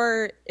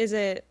 Or is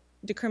it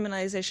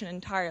decriminalization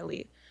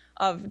entirely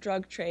of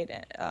drug trade?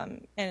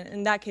 And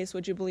in that case,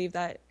 would you believe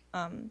that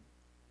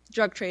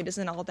drug trade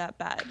isn't all that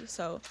bad.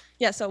 So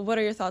yeah, so what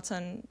are your thoughts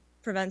on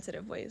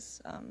preventative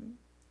ways?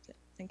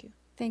 Thank you.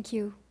 Thank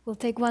you. We'll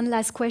take one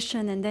last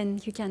question and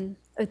then you can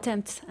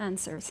attempt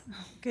answers.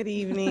 Good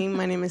evening.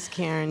 My name is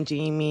Karen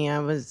Jamie. I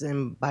was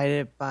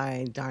invited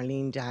by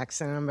Darlene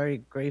Jackson. I'm very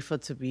grateful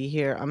to be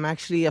here. I'm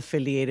actually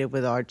affiliated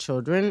with Our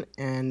Children,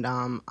 and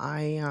I'm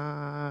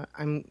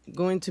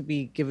going to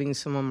be giving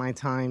some of my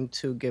time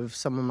to give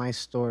some of my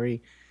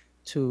story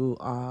to,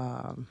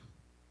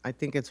 I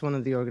think it's one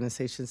of the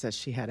organizations that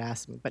she had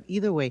asked me. But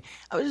either way,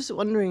 I was just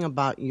wondering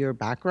about your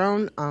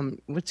background.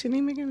 What's your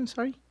name again? I'm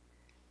sorry.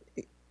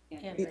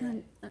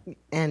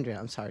 Andrea,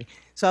 I'm sorry.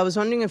 So I was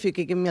wondering if you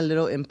could give me a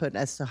little input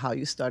as to how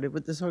you started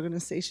with this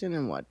organization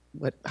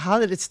and how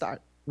did it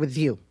start with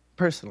you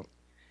personally,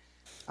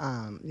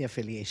 the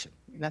affiliation.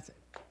 That's it.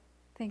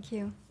 Thank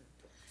you.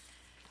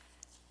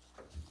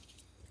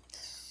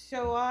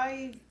 So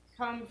I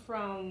come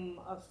from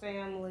a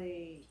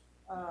family,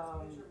 sorry.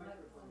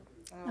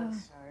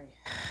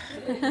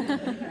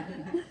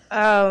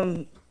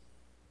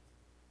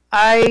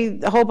 I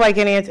hope I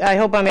can answer. I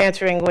hope I'm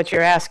answering what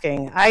you're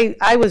asking.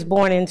 I was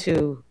born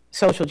into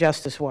social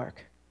justice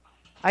work.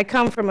 I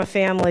come from a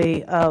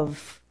family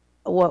of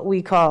what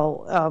we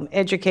call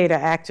educator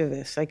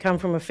activists. I come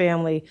from a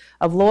family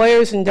of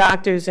lawyers and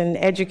doctors and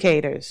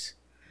educators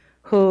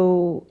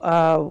who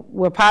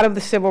were part of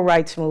the civil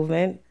rights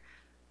movement,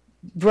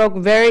 broke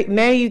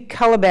many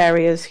color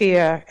barriers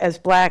here as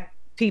Black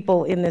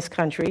people in this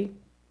country.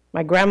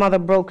 My grandmother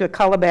broke a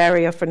color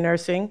barrier for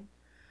nursing,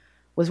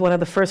 was one of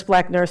the first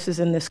Black nurses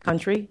in this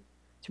country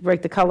to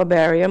break the color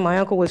barrier. My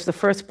uncle was the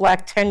first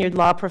Black tenured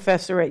law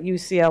professor at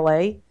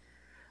UCLA.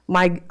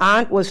 My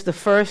aunt was the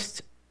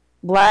first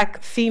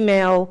Black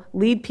female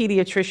lead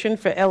pediatrician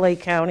for LA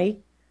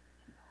County.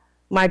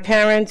 My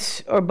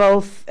parents are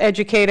both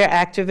educator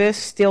activists,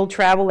 still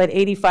travel at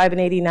 85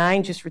 and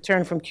 89, just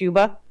returned from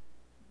Cuba.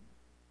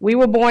 We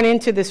were born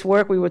into this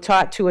work. We were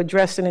taught to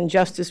address an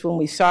injustice when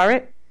we saw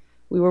it.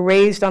 We were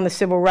raised on the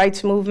civil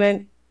rights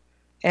movement,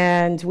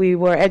 and we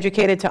were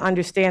educated to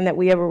understand that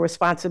we have a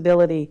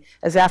responsibility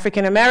as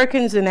African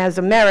Americans and as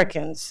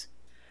Americans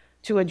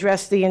to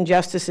address the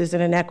injustices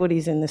and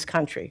inequities in this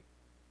country.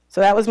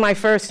 So that was my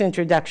first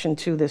introduction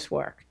to this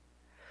work.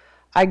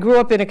 I grew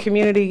up in a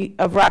community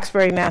of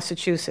Roxbury,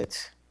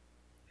 Massachusetts.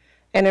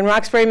 And in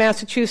Roxbury,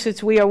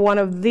 Massachusetts, we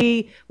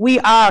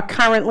are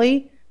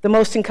currently the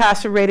most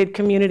incarcerated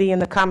community in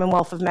the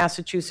Commonwealth of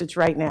Massachusetts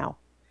right now.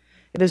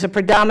 It is a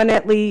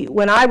predominantly,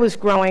 when I was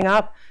growing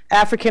up,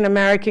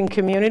 African-American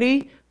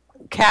community,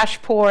 cash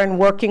poor and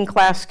working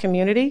class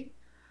community,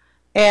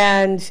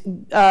 and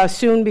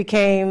soon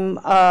became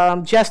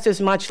just as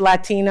much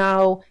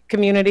Latino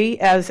community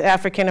as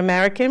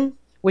African-American,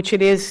 which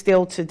it is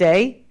still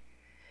today.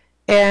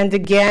 And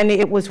again,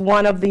 it was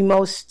one of the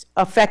most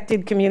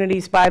affected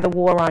communities by the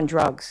war on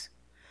drugs.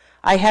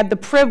 I had the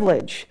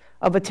privilege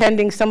of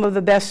attending some of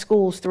the best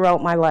schools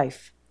throughout my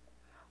life.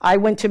 I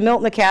went to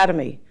Milton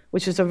Academy,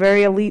 which is a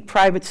very elite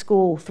private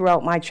school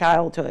throughout my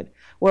childhood,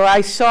 where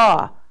I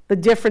saw the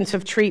difference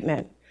of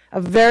treatment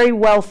of very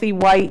wealthy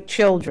white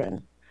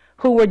children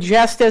who were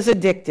just as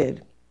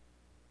addicted,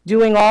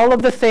 doing all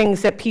of the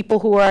things that people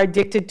who are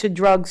addicted to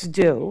drugs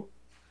do,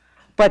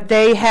 but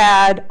they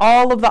had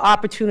all of the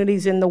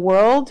opportunities in the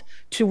world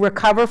to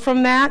recover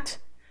from that,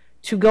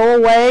 to go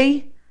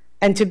away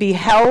and to be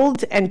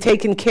held and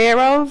taken care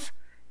of,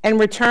 and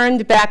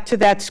returned back to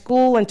that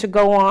school and to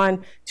go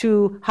on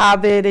to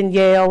Harvard and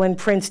Yale and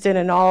Princeton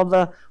and all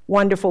the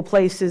wonderful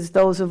places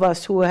those of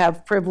us who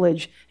have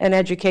privilege and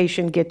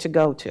education get to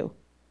go to.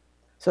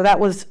 So that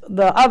was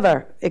the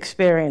other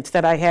experience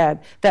that I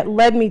had that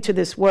led me to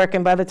this work,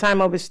 and by the time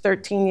I was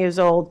 13 years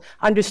old,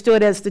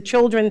 understood as the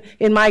children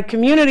in my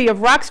community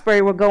of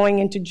Roxbury were going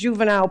into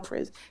juvenile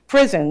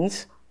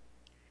prisons,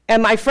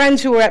 and my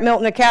friends who were at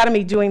Milton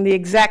Academy doing the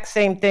exact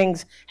same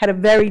things had a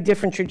very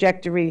different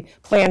trajectory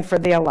planned for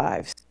their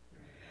lives.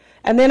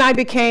 And then I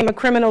became a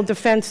criminal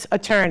defense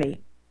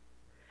attorney.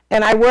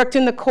 And I worked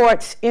in the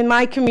courts in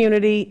my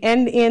community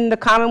and in the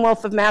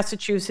Commonwealth of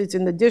Massachusetts,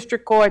 in the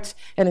district courts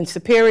and in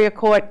Superior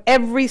Court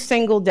every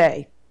single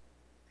day.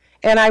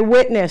 And I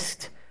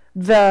witnessed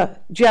the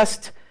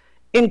just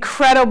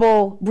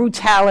incredible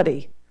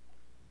brutality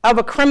of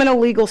a criminal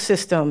legal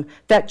system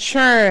that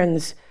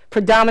churns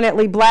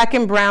predominantly Black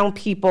and brown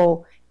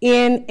people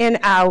in and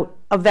out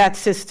of that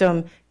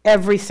system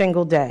every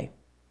single day.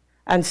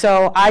 And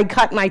so I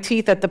cut my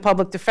teeth at the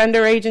Public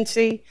Defender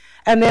Agency,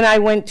 and then I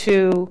went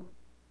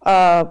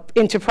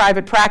into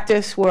private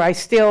practice, where I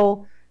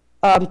still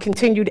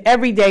continued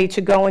every day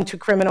to go into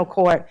criminal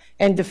court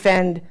and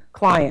defend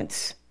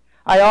clients.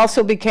 I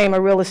also became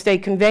a real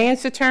estate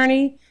conveyance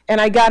attorney,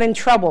 and I got in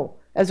trouble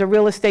as a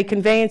real estate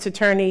conveyance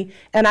attorney,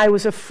 and I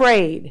was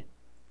afraid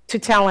to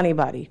tell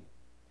anybody.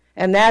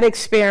 And that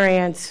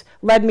experience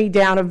led me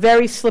down a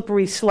very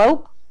slippery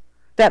slope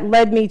that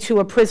led me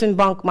to a prison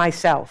bunk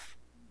myself.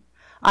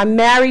 I'm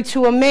married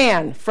to a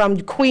man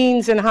from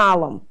Queens and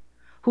Harlem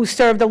who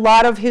served a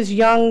lot of his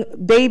young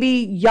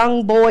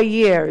boy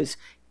years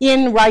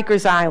in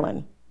Rikers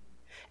Island.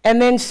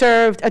 and then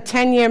served a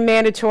 10-year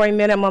mandatory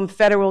minimum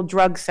federal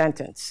drug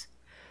sentence.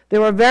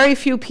 There are very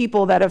few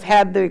people that have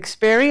had the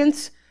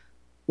experience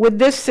with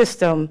this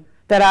system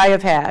that I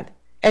have had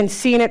and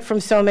seen it from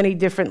so many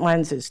different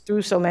lenses,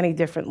 through so many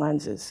different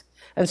lenses.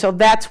 And so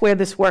that's where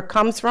this work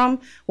comes from.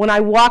 When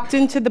I walked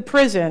into the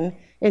prison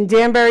in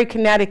Danbury,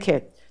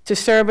 Connecticut to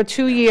serve a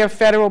 2-year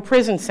federal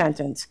prison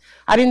sentence,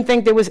 I didn't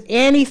think there was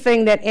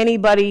anything that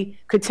anybody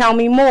could tell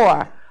me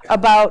more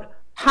about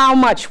how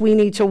much we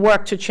need to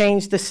work to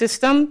change the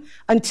system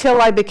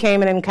until I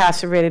became an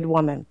incarcerated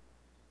woman.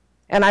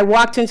 And I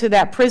walked into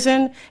that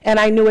prison and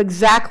I knew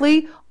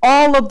exactly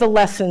all of the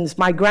lessons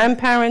my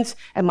grandparents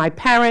and my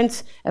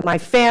parents and my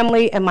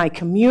family and my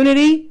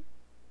community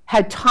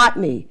had taught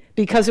me,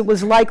 because it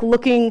was like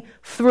looking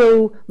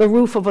through the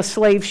roof of a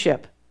slave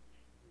ship.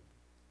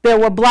 There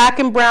were black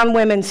and brown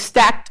women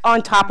stacked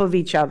on top of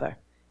each other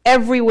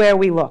everywhere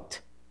we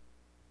looked.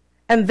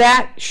 And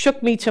that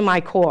shook me to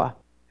my core.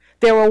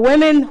 There were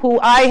women who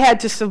I had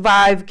to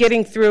survive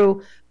getting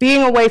through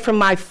being away from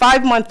my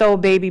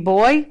 5-month-old baby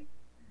boy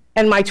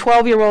and my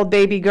 12-year-old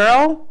baby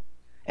girl,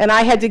 and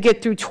I had to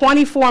get through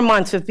 24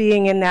 months of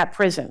being in that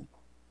prison.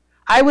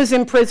 I was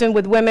in prison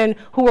with women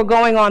who were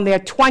going on their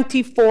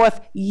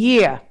 24th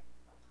year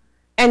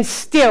and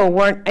still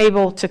weren't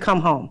able to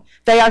come home.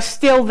 They are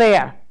still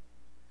there.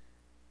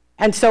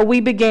 And so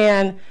we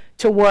began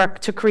to work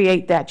to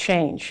create that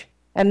change.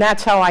 And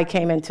that's how I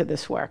came into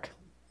this work.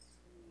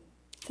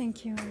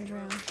 Thank you,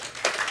 Andrea.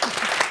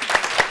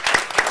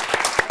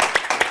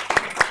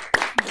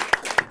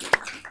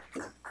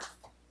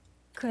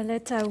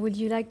 Coletta, would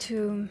you like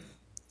to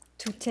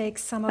take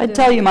some of the I'd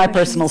tell you my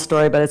questions? personal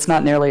story, but it's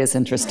not nearly as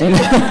interesting.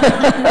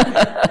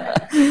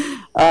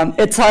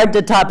 It's hard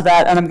to top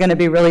that, and I'm going to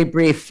be really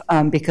brief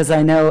because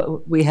I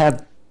know we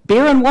have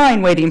beer and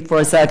wine waiting for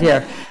us out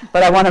here.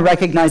 But I want to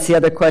recognize the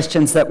other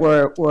questions that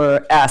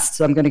were asked,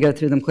 so I'm going to go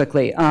through them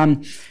quickly.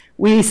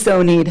 We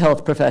so need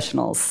health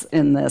professionals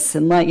in this.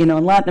 In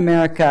Latin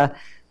America,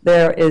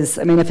 there is,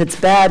 I mean, if it's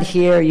bad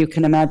here, you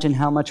can imagine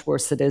how much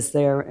worse it is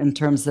there in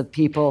terms of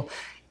people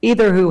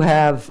either who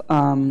have,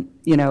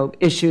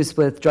 issues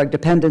with drug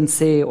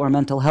dependency or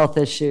mental health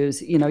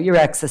issues. Your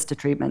access to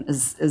treatment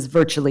is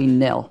virtually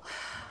nil.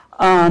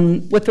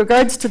 With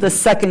regards to the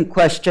second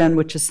question,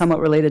 which is somewhat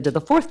related to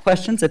the fourth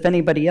questions, if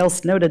anybody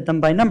else noted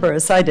them by number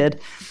as I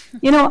did,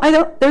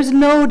 there's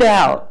no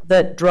doubt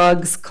that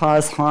drugs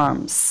cause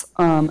harms.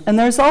 And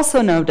there's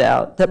also no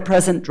doubt that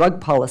present drug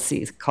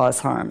policies cause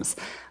harms.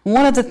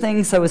 One of the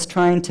things I was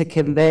trying to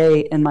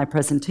convey in my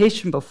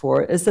presentation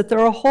before is that there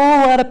are a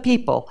whole lot of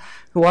people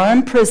who are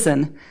in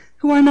prison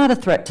who are not a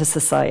threat to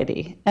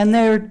society, and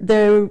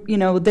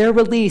their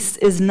release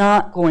is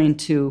not going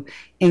to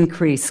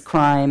increase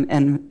crime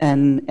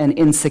and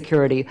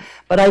insecurity.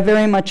 But I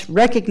very much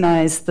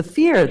recognize the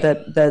fear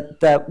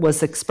that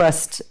was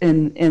expressed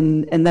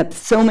in that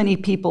so many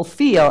people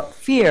feel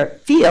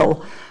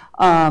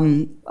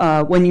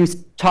when you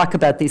talk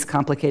about these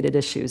complicated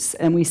issues.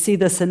 And we see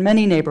this in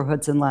many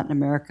neighborhoods in Latin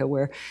America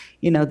where,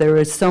 there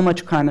is so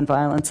much crime and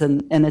violence,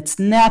 and it's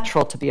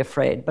natural to be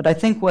afraid. But I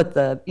think what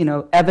the,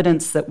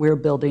 evidence that we're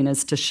building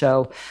is to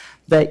show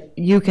that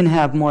you can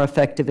have more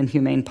effective and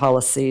humane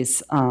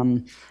policies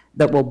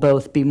that will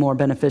both be more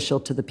beneficial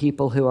to the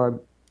people who are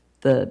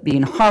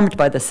being harmed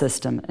by the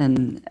system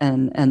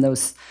and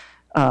those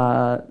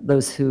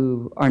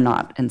who are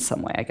not in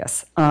some way, I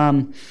guess.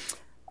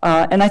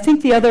 And I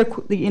think the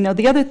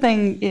other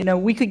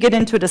thing, we could get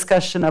into a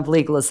discussion of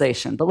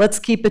legalization, but let's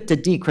keep it to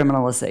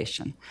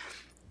decriminalization.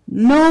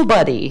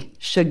 Nobody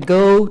should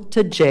go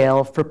to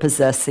jail for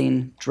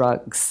possessing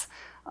drugs.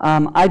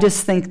 I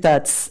just think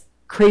that's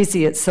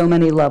crazy at so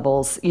many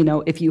levels.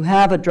 If you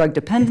have a drug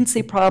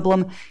dependency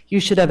problem, you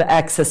should have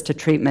access to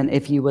treatment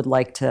if you would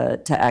like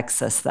to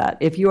access that.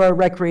 If you are a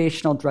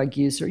recreational drug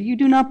user, you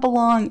do not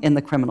belong in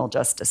the criminal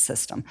justice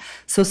system.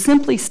 So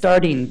simply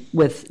starting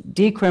with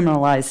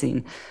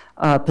decriminalizing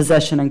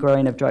possession and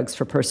growing of drugs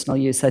for personal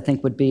use, I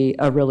think would be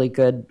a really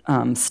good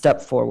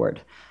step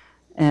forward.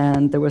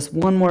 And there was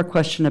one more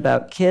question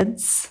about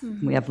kids.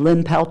 Mm-hmm. We have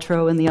Lynn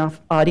Paltrow in the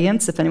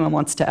audience, if anyone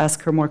wants to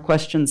ask her more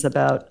questions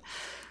about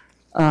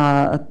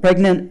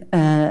pregnant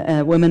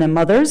women and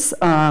mothers.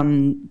 Yeah,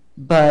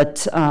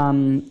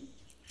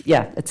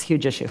 it's a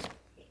huge issue.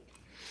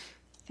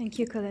 Thank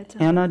you, Coletta.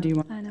 Anna, do you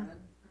want? Anna.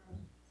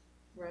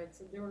 Right,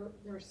 so there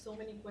were so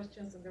many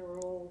questions and they were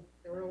all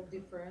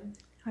different.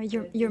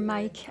 Your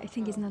mic, I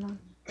think, is not on.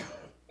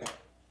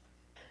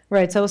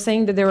 Right, so I was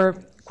saying that there were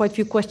quite a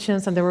few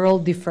questions and they were all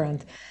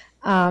different.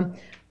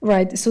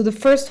 Right, so the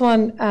first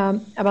one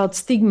about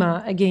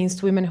stigma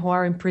against women who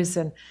are in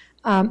prison.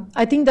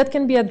 I think that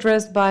can be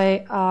addressed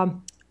by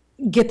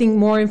getting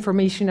more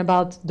information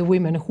about the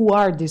women. Who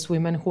are these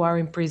women who are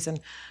in prison?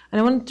 And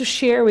I wanted to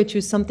share with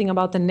you something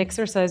about an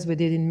exercise we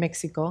did in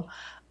Mexico,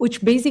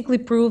 which basically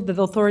proved that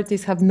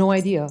authorities have no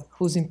idea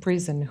who's in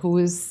prison, who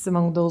is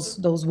among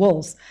those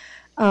walls.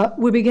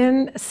 we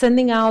began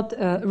sending out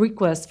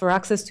requests for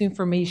access to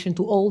information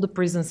to all the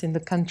prisons in the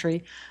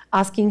country,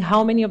 asking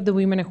how many of the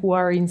women who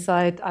are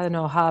inside, I don't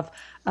know, have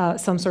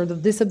some sort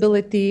of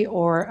disability,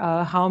 or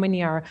how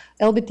many are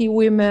LBT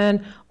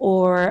women,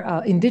 or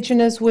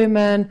indigenous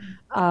women,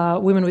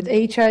 women with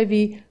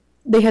HIV.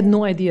 They had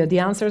no idea. The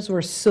answers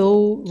were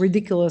so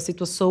ridiculous. It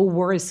was so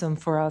worrisome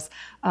for us.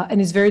 And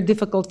it's very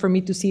difficult for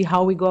me to see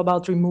how we go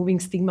about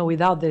removing stigma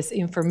without this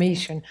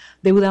information.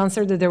 They would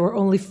answer that there were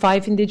only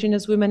 5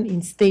 indigenous women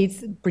in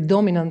states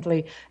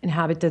predominantly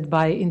inhabited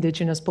by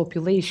indigenous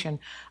population.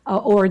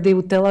 Or they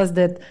would tell us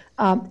that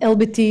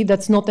LBT,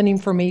 that's not an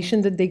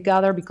information that they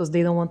gather because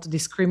they don't want to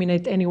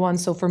discriminate anyone.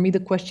 So for me,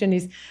 the question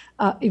is,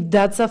 if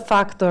that's a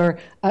factor,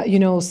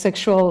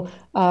 sexual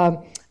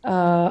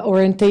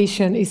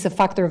orientation is a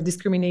factor of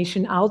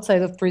discrimination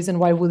outside of prison,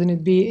 why wouldn't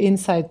it be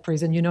inside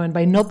prison? And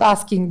by not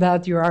asking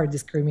that, you are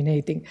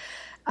discriminating.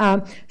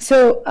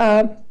 So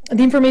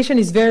the information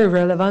is very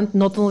relevant,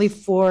 not only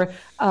for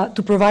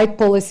to provide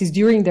policies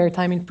during their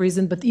time in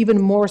prison, but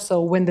even more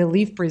so when they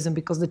leave prison,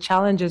 because the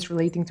challenges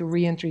relating to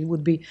reentry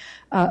would be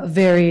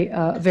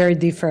very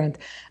different.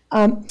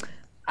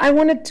 I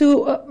wanted to,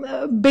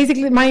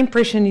 basically my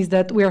impression is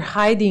that we're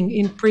hiding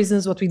in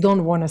prisons what we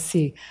don't want to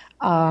see.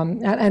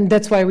 And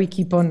that's why we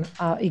keep on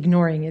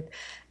ignoring it.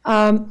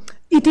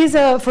 It is,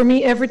 for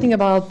me, everything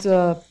about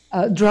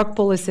drug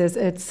policies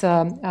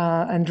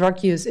and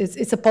drug use,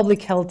 it's a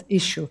public health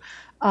issue.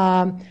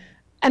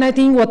 And I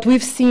think what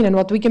we've seen and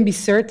what we can be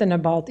certain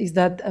about is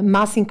that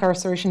mass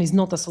incarceration is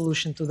not a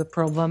solution to the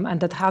problem, and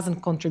that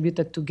hasn't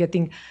contributed to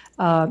getting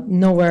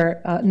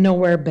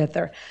nowhere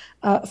better.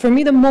 For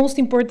me, the most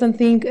important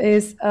thing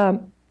is,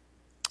 and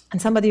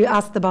somebody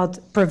asked about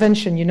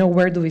prevention,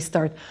 where do we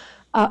start?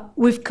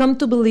 We've come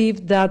to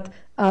believe that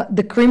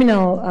the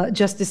criminal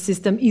justice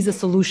system is a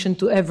solution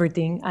to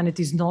everything, and it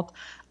is not.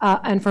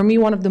 And for me,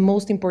 one of the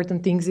most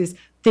important things is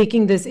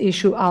taking this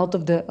issue out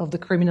of the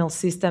criminal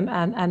system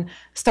and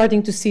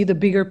starting to see the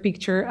bigger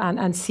picture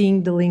and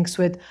seeing the links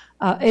with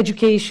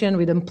education,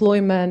 with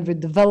employment,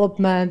 with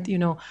development,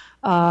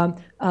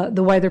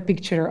 the wider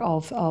picture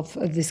of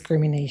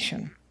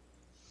discrimination.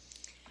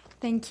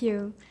 Thank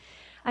you.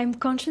 I'm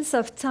conscious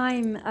of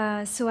time,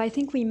 so I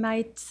think we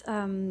might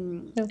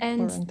end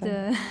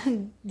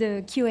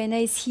the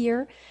Q&As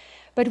here.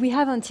 But we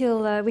have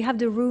we have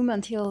the room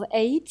until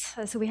 8,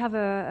 so we have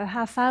a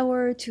half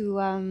hour to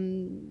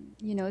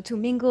to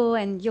mingle,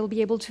 and you'll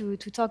be able to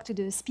talk to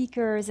the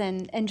speakers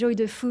and enjoy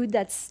the food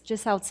that's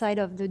just outside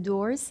of the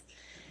doors.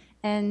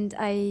 And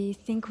I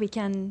think we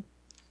can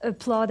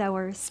applaud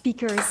our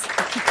speakers.